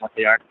what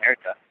they are in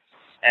America.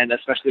 And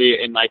especially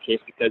in my case,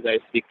 because I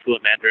speak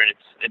fluent Mandarin,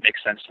 it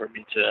makes sense for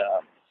me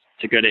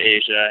to go to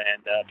Asia,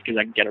 and because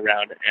I can get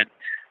around. And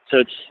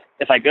so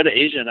if I go to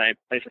Asia and I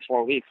play for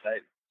 4 weeks,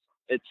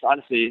 it's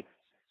honestly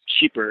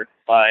cheaper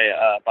by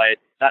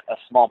not a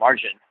small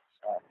margin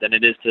than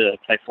it is to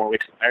play 4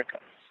 weeks in America.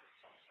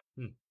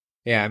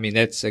 Yeah, I mean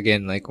that's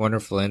again like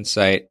wonderful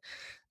insight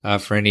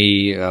for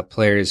any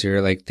players who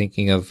are like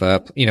thinking of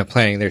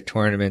planning their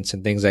tournaments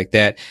and things like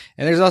that.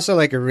 And there's also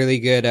like a really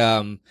good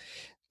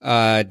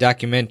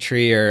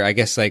documentary, or I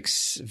guess like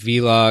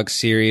vlog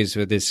series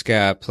with this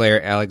guy, player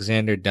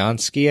Alexander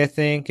Donsky, I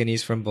think, and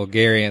he's from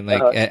Bulgaria. And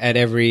like at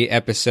every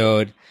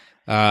episode,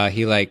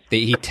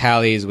 he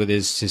tallies with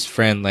his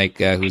friend, like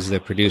who's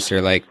the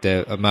producer, like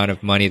the amount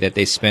of money that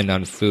they spend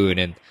on food,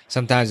 and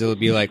sometimes it'll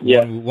be like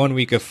one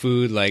week of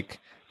food, like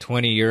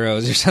 20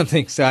 euros or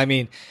something. So I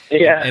mean,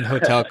 and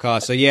hotel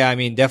costs. So yeah, I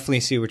mean, definitely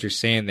see what you're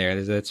saying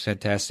there. That's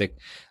fantastic.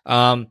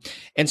 And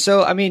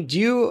so, I mean,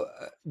 do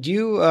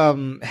you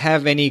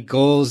have any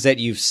goals that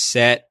you've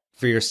set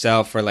for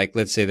yourself for like,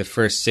 let's say the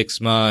first 6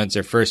 months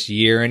or first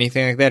year or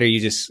anything like that? Or you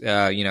just,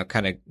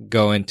 kind of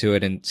go into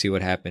it and see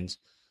what happens?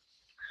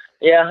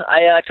 Yeah,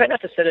 I try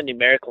not to set a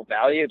numerical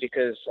value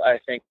because I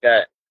think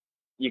that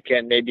you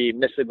can maybe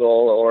miss a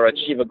goal or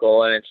achieve a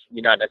goal and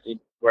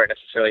weren't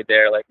necessarily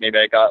there. Like maybe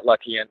I got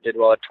lucky and did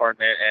well at a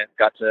tournament and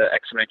got to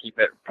X ranking,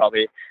 but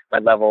probably my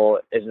level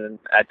isn't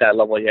at that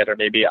level yet, or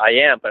maybe I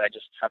am, but I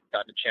just haven't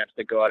gotten a chance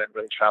to go out and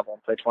really travel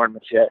and play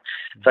tournaments yet.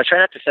 So I try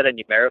not to set a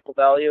numerical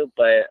value,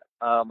 but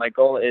my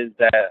goal is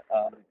that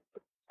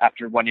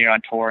after 1 year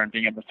on tour and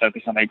being able to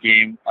focus on my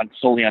game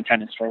solely on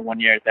tennis for 1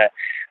 year, that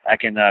I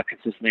can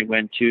consistently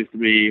win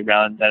 2-3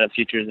 rounds out of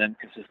futures and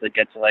consistently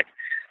get to like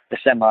the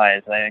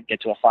semis and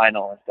get to a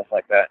final and stuff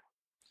like that.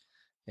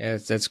 Yeah,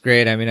 that's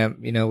great. I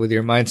mean, with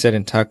your mindset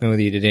and talking with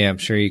you today, I'm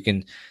sure you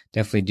can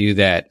definitely do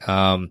that.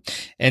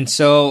 And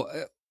so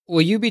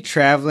will you be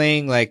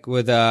traveling like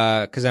with,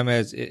 cause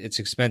it's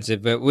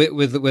expensive, but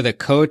with a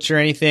coach or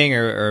anything,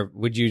 or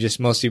would you just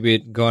mostly be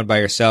going by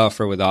yourself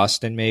or with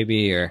Austin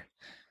maybe, or?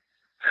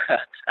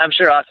 I'm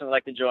sure Austin would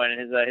like to join.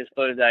 His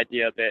floated the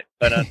idea a bit,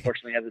 but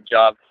unfortunately has a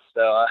job.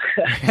 So,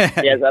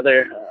 he has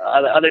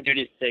other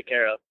duties to take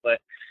care of, but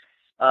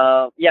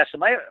so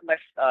my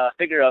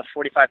figure of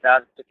 $45,000,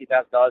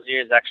 $50,000 a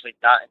year is actually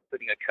not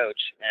including a coach,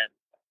 and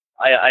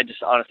I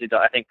just honestly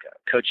don't. I think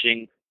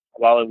coaching,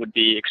 while it would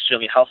be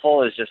extremely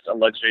helpful, is just a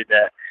luxury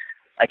that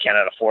I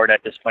cannot afford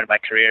at this point in my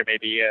career.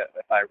 Maybe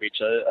if I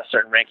reach a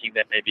certain ranking,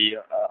 then maybe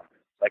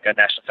like a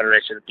national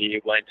federation would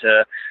be willing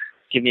to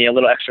give me a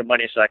little extra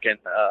money so I can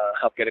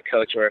help get a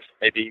coach, or if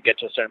maybe you get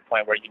to a certain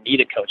point where you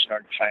need a coach in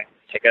order to try and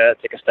take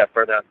a step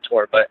further on the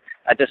tour. But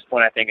at this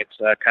point, I think it's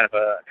kind of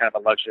a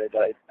luxury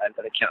that I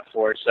can't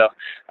afford. So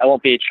I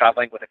won't be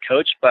traveling with a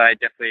coach, but I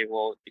definitely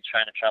will be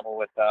trying to travel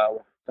with some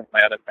of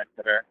my other friends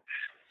that are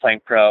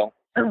playing pro,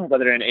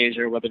 whether in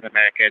Asia or whether in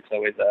America. It's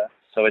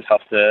always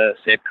helps to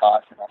save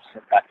costs and also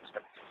practice.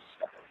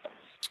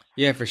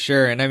 Yeah, for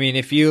sure. And I mean,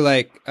 if you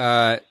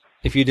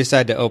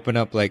decide to open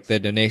up like the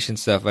donation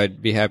stuff,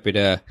 I'd be happy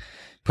to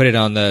put it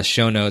on the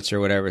show notes or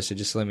whatever. So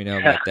just let me know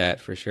about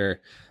that for sure.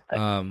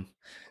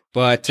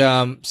 But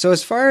so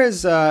as far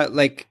as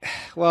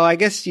well, I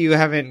guess you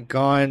haven't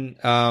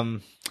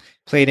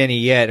played any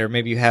yet, or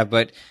maybe you have,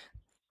 but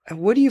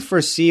what do you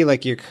foresee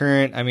like your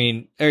current,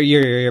 or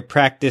your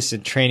practice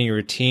and training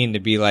routine to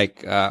be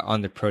like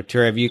on the Pro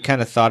Tour? Have you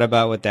kind of thought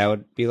about what that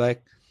would be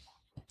like?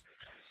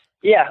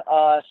 Yeah,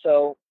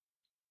 so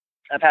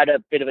I've had a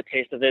bit of a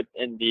taste of it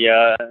in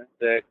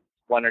the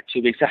 1 or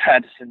 2 weeks I've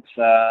had since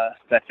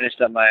I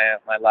finished up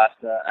my last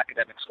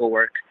academic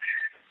schoolwork.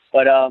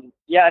 But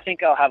yeah, I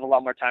think I'll have a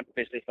lot more time to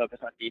basically focus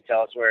on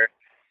details where,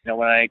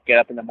 when I get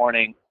up in the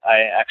morning,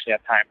 I actually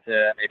have time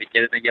to maybe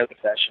get in a yoga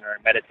session or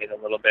meditate a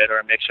little bit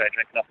or make sure I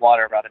drink enough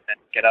water rather than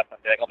get up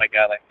and be like, oh my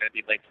God, I'm going to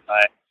be late to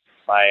my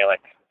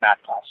math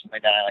class.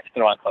 And then I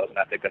throw on clothes and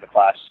have to go to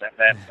class. And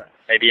then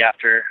maybe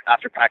after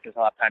practice,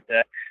 I'll have time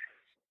to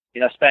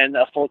spend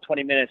a full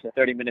 20 minutes or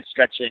 30 minutes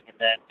stretching, and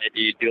then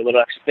maybe do a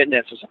little extra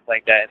fitness or something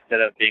like that,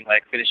 instead of being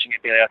like finishing and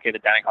being like, okay, the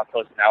dining hall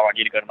closed an hour, I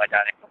need to go to my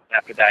dining hall. And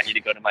after that, I need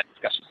to go to my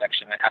discussion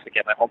section. I have to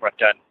get my homework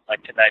done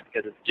like tonight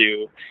because it's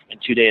due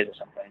in 2 days or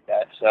something like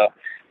that. So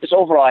just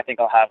overall, I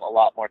think I'll have a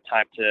lot more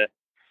time to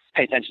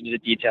pay attention to the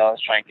details,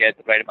 try and get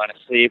the right amount of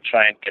sleep,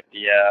 try and get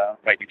the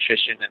right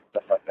nutrition and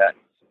stuff like that.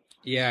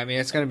 Yeah,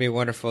 it's going to be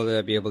wonderful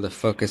to be able to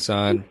focus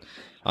on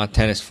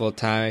tennis full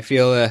time. I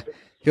feel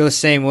the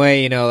same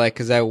way,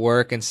 because I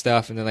work and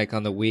stuff, and then like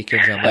on the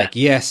weekends, I'm like,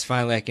 yes,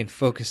 finally I can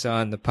focus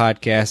on the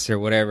podcast or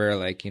whatever,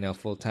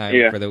 full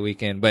time for the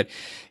weekend. But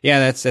yeah,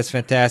 that's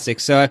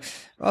fantastic. So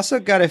I've also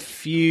got a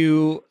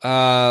few,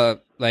 I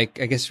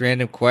guess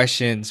random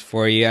questions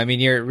for you.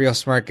 You're a real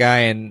smart guy,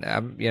 and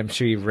I'm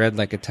sure you've read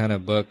like a ton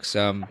of books.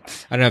 I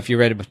don't know if you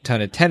read a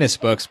ton of tennis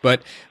books,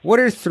 but what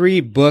are 3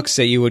 books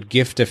that you would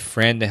gift a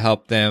friend to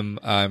help them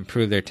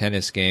improve their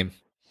tennis game?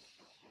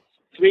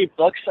 3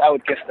 books I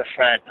would gift a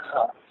friend.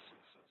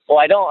 Well,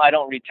 I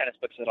don't read tennis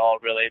books at all,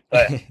 really.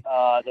 But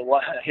the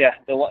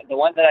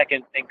one that I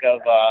can think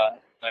of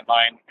in my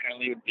mind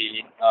currently would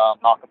be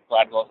Malcolm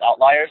Gladwell's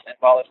Outliers. And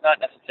while it's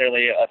not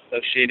necessarily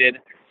associated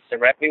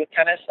directly with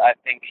tennis, I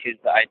think his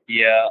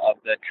idea of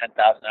the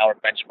 10,000-hour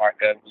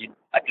benchmark of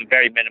at the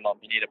very minimum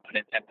you need to put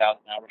in 10,000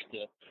 hours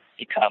to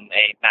become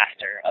a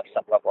master of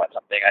some level at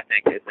something, I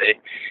think is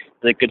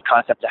a good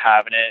concept to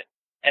have in it.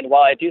 And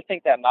while I do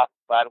think that Malcolm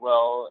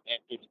Gladwell in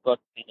his book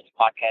and his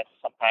podcast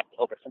sometimes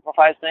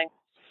oversimplifies things,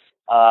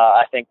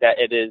 I think that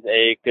it is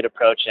a good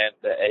approach and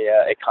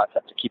a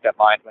concept to keep in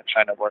mind when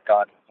trying to work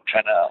on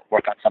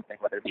something,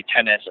 whether it be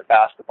tennis or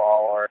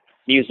basketball or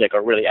music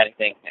or really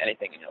anything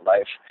in your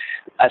life.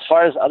 As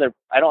far as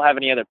I don't have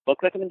any other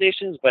book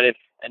recommendations, but if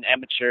an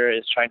amateur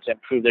is trying to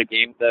improve their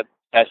game, the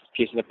best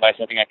piece of advice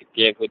I think I could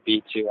give would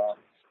be to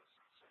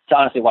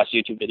honestly watch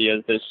YouTube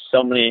videos. There's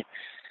so many,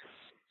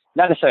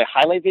 not necessarily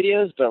highlight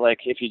videos, but like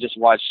if you just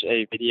watch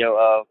a video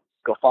of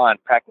Goffin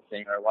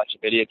practicing or watch a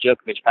video of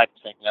Djokovic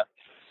practicing,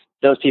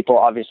 those people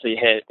obviously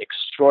hit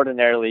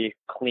extraordinarily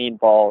clean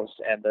balls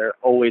and they're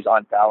always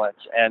on balance.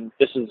 And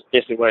this is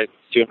basically what I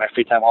do in my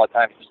free time all the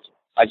time.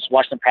 I just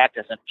watch them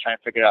practice and try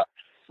and figure out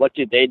what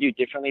do they do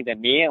differently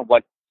than me, and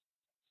what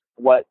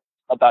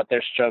about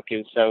their stroke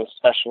is so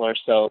special or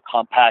so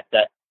compact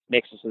that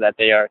makes it so that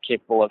they are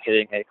capable of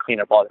hitting a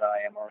cleaner ball than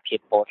I am, or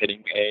capable of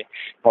hitting a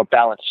more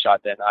balanced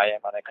shot than I am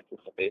on a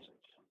consistent basis.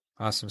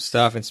 Awesome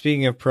stuff. And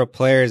speaking of pro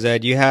players,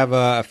 do you have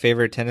a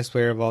favorite tennis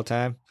player of all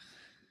time?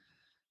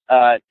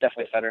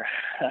 Definitely Federer.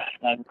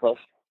 Not even close.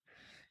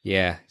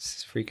 Yeah,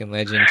 it's a freaking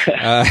legend.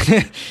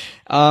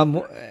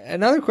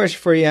 Another question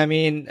for you.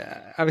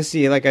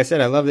 Obviously, like I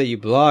said, I love that you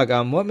blog.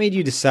 What made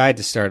you decide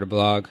to start a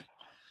blog?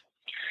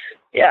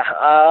 Yeah,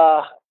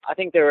 I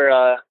think there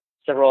were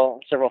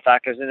several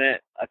factors in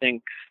it. I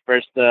think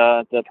first,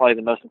 probably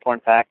the most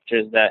important factor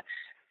is that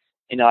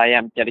I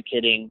am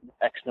dedicating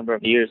X number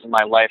of years of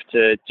my life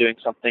to doing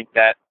something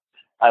that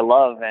I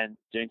love and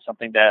doing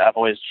something that I've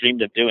always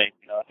dreamed of doing.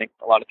 I think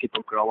a lot of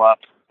people grow up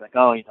like,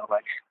 oh,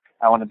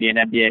 I want to be an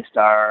NBA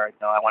star,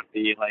 I want to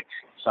be like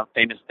some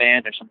famous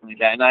band or something like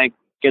that. And I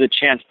get a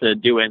chance to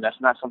do it. And that's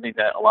not something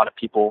that a lot of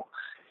people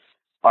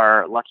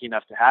are lucky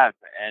enough to have.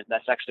 And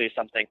that's actually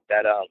something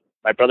that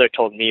my brother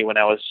told me when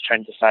I was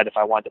trying to decide if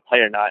I wanted to play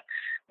or not,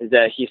 is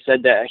that he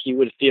said that he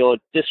would feel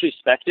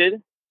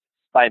disrespected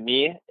by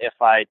me if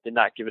I did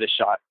not give it a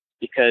shot,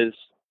 because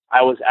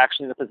I was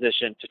actually in the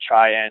position to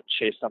try and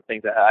chase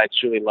something that I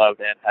truly loved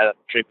and had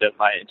dreamed of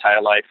my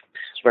entire life,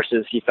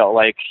 versus he felt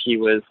like he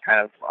was kind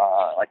of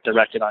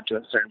directed onto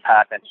a certain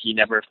path and he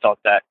never felt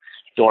that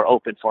door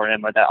open for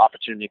him or that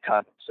opportunity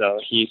come. So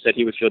he said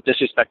he would feel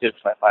disrespected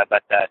if I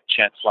let that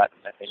chance slide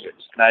through my fingers.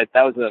 And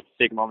that was a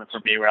big moment for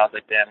me where I was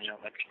like, damn,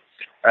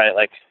 all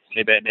right,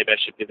 maybe I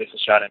should give this a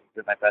shot and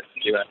do my best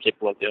to do what I'm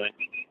capable of doing.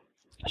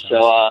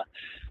 So,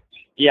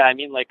 yeah,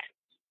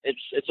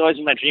 it's always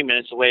been my dream,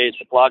 and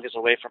the blog is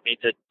a way for me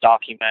to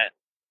document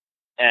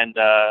and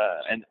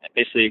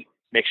basically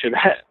make sure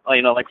that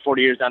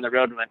 40 years down the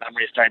road when my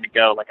memory is starting to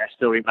go, I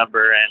still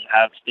remember and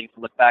have things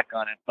to look back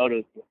on and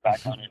photos to look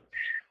back on it.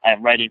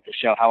 I'm writing to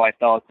show how I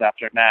felt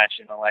after a match.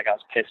 I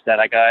was pissed that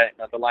I got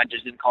the line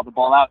just didn't call the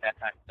ball out that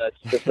time.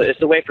 So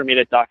it's a way for me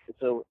to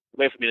it's a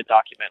way for me to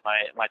document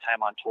my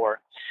time on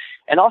tour.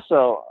 And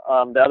also,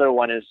 the other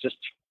one is just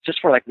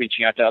for like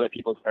reaching out to other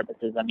people's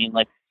purposes. I mean,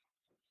 like,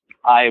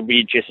 I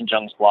read Jason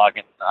Jung's blog,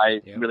 and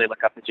I really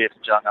look up to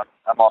Jason Jung.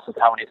 I'm also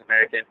Taiwanese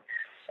American,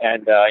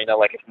 and you know,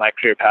 like, if my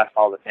career path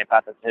followed the same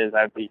path as his,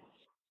 I'd be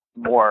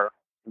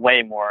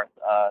way more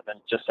than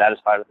just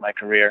satisfied with my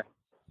career.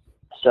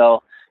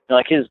 So, you know,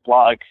 like, his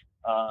blog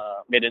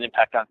made an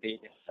impact on me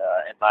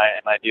in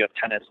my view of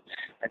tennis,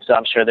 and so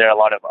I'm sure there are a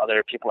lot of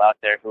other people out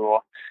there who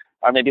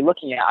are maybe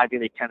looking at Ivy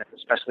League tennis,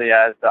 especially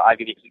as the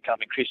Ivy Leagues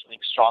become increasingly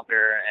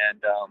stronger, and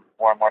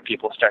more and more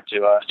people start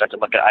to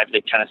look at Ivy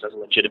League tennis as a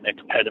legitimate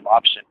competitive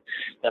option.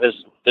 Now,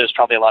 there's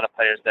probably a lot of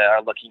players that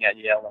are looking at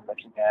Yale and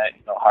looking at,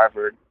 you know,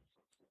 Harvard,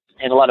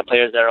 and a lot of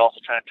players that are also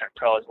trying to turn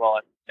pro as well.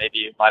 And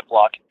maybe my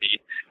blog can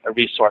be a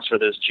resource for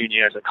those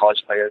juniors or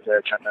college players that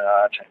are trying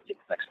to take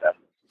the next step.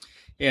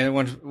 Yeah,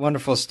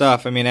 wonderful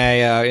stuff. I mean,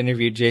 I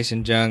interviewed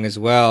Jason Jung as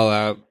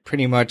well,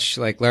 pretty much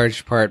like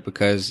large part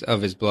because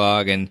of his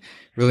blog, and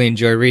really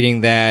enjoy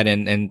reading that.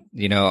 And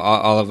you know,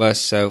 all of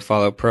us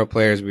follow pro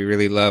players. We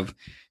really love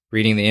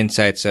reading the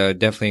insights. So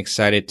definitely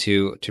excited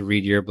to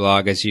read your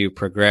blog as you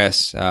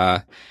progress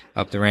up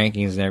the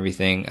rankings and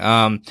everything.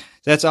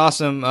 That's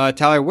awesome.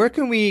 Tyler, where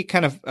can we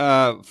kind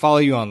of follow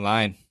you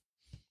online?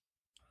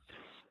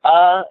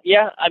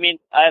 Yeah, I mean,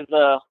 I have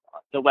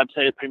the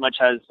website. It pretty much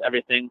has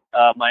everything.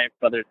 My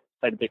brother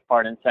played a big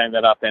part in setting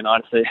that up, and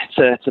honestly,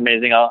 it's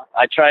amazing.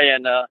 I try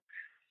and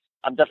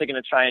I'm definitely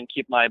going to try and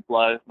keep my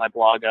blog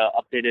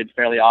updated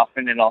fairly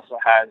often. It also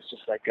has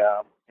just like it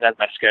has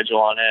my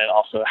schedule on it. It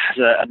also has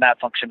a map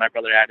function my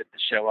brother added to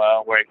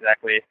show where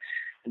exactly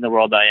in the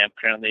world I am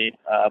currently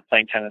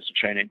playing tennis or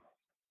training.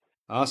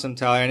 Awesome,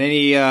 Tyler. And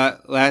any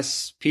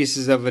last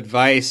pieces of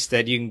advice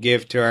that you can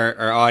give to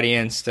our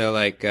audience to,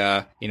 like,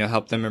 you know,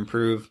 help them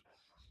improve?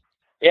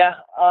 Yeah,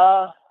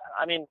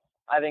 I mean,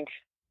 I think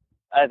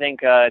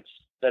it's,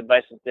 the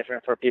advice is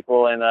different for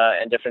people in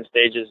different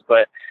stages.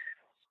 But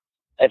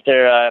if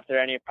there are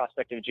any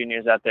prospective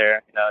juniors out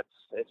there, you know,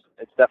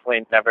 it's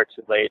definitely never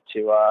too late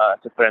to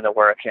put in the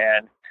work,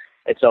 and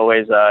it's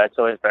always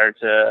better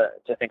to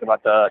think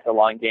about the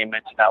long game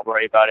and to not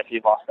worry about if you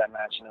lost that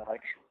match. You know,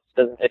 like,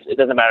 it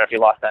doesn't matter if you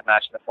lost that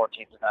match in the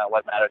 14th or not.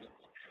 What matters is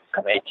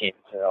come 18th.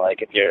 You know,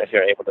 like, if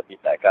you're able to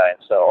beat that guy. And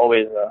so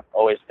always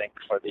think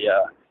for the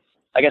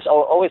I guess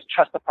always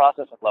trust the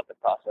process and love the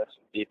process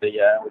would be the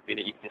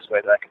easiest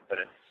way that I can put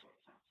it.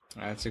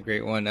 That's a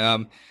great one.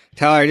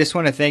 Tyler, I just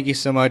want to thank you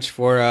so much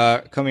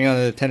for coming on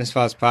the Tennis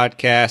Files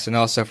podcast, and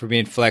also for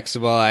being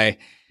flexible. I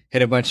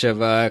hit a bunch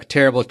of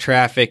terrible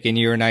traffic, and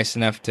you were nice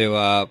enough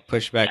to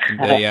push back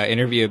the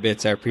interview a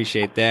bit, so I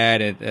appreciate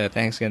that. And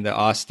thanks again to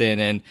Austin.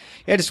 And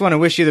yeah, I just want to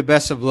wish you the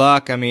best of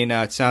luck. I mean,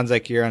 it sounds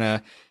like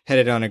you're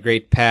headed on a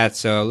great path,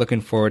 so looking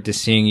forward to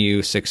seeing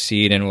you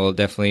succeed, and we'll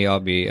definitely all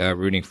be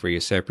rooting for you.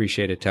 So I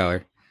appreciate it,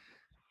 Tyler.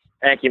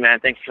 Thank you, man.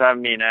 Thanks for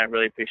having me, and I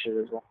really appreciate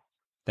it as well.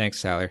 Thanks,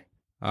 Tyler.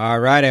 All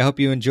right. I hope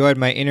you enjoyed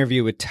my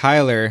interview with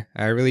Tyler.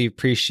 I really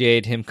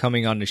appreciate him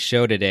coming on the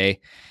show today.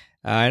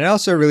 And I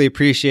also really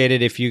appreciate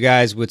it if you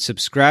guys would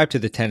subscribe to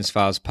the Tennis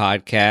Files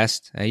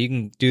podcast. You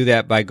can do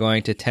that by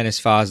going to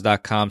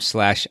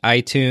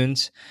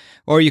tennisfiles.com/iTunes,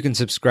 or you can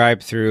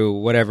subscribe through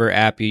whatever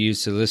app you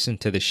use to listen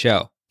to the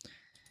show.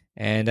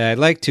 And I'd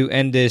like to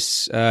end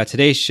this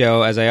today's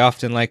show, as I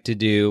often like to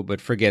do, but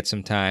forget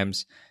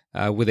sometimes,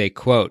 with a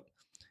quote.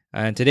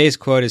 And today's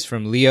quote is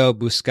from Leo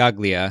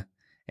Buscaglia,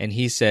 and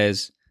he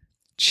says,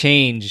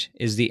 "Change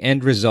is the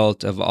end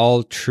result of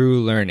all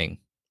true learning."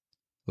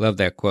 Love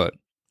that quote.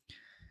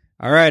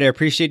 All right, I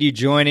appreciate you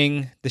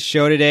joining the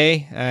show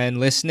today and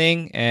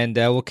listening, and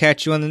we'll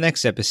catch you on the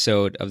next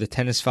episode of the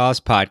Tennis Files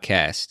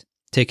podcast.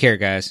 Take care,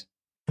 guys.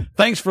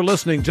 Thanks for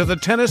listening to the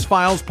Tennis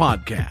Files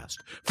podcast.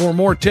 For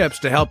more tips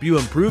to help you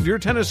improve your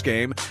tennis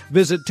game,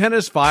 visit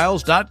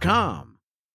tennisfiles.com.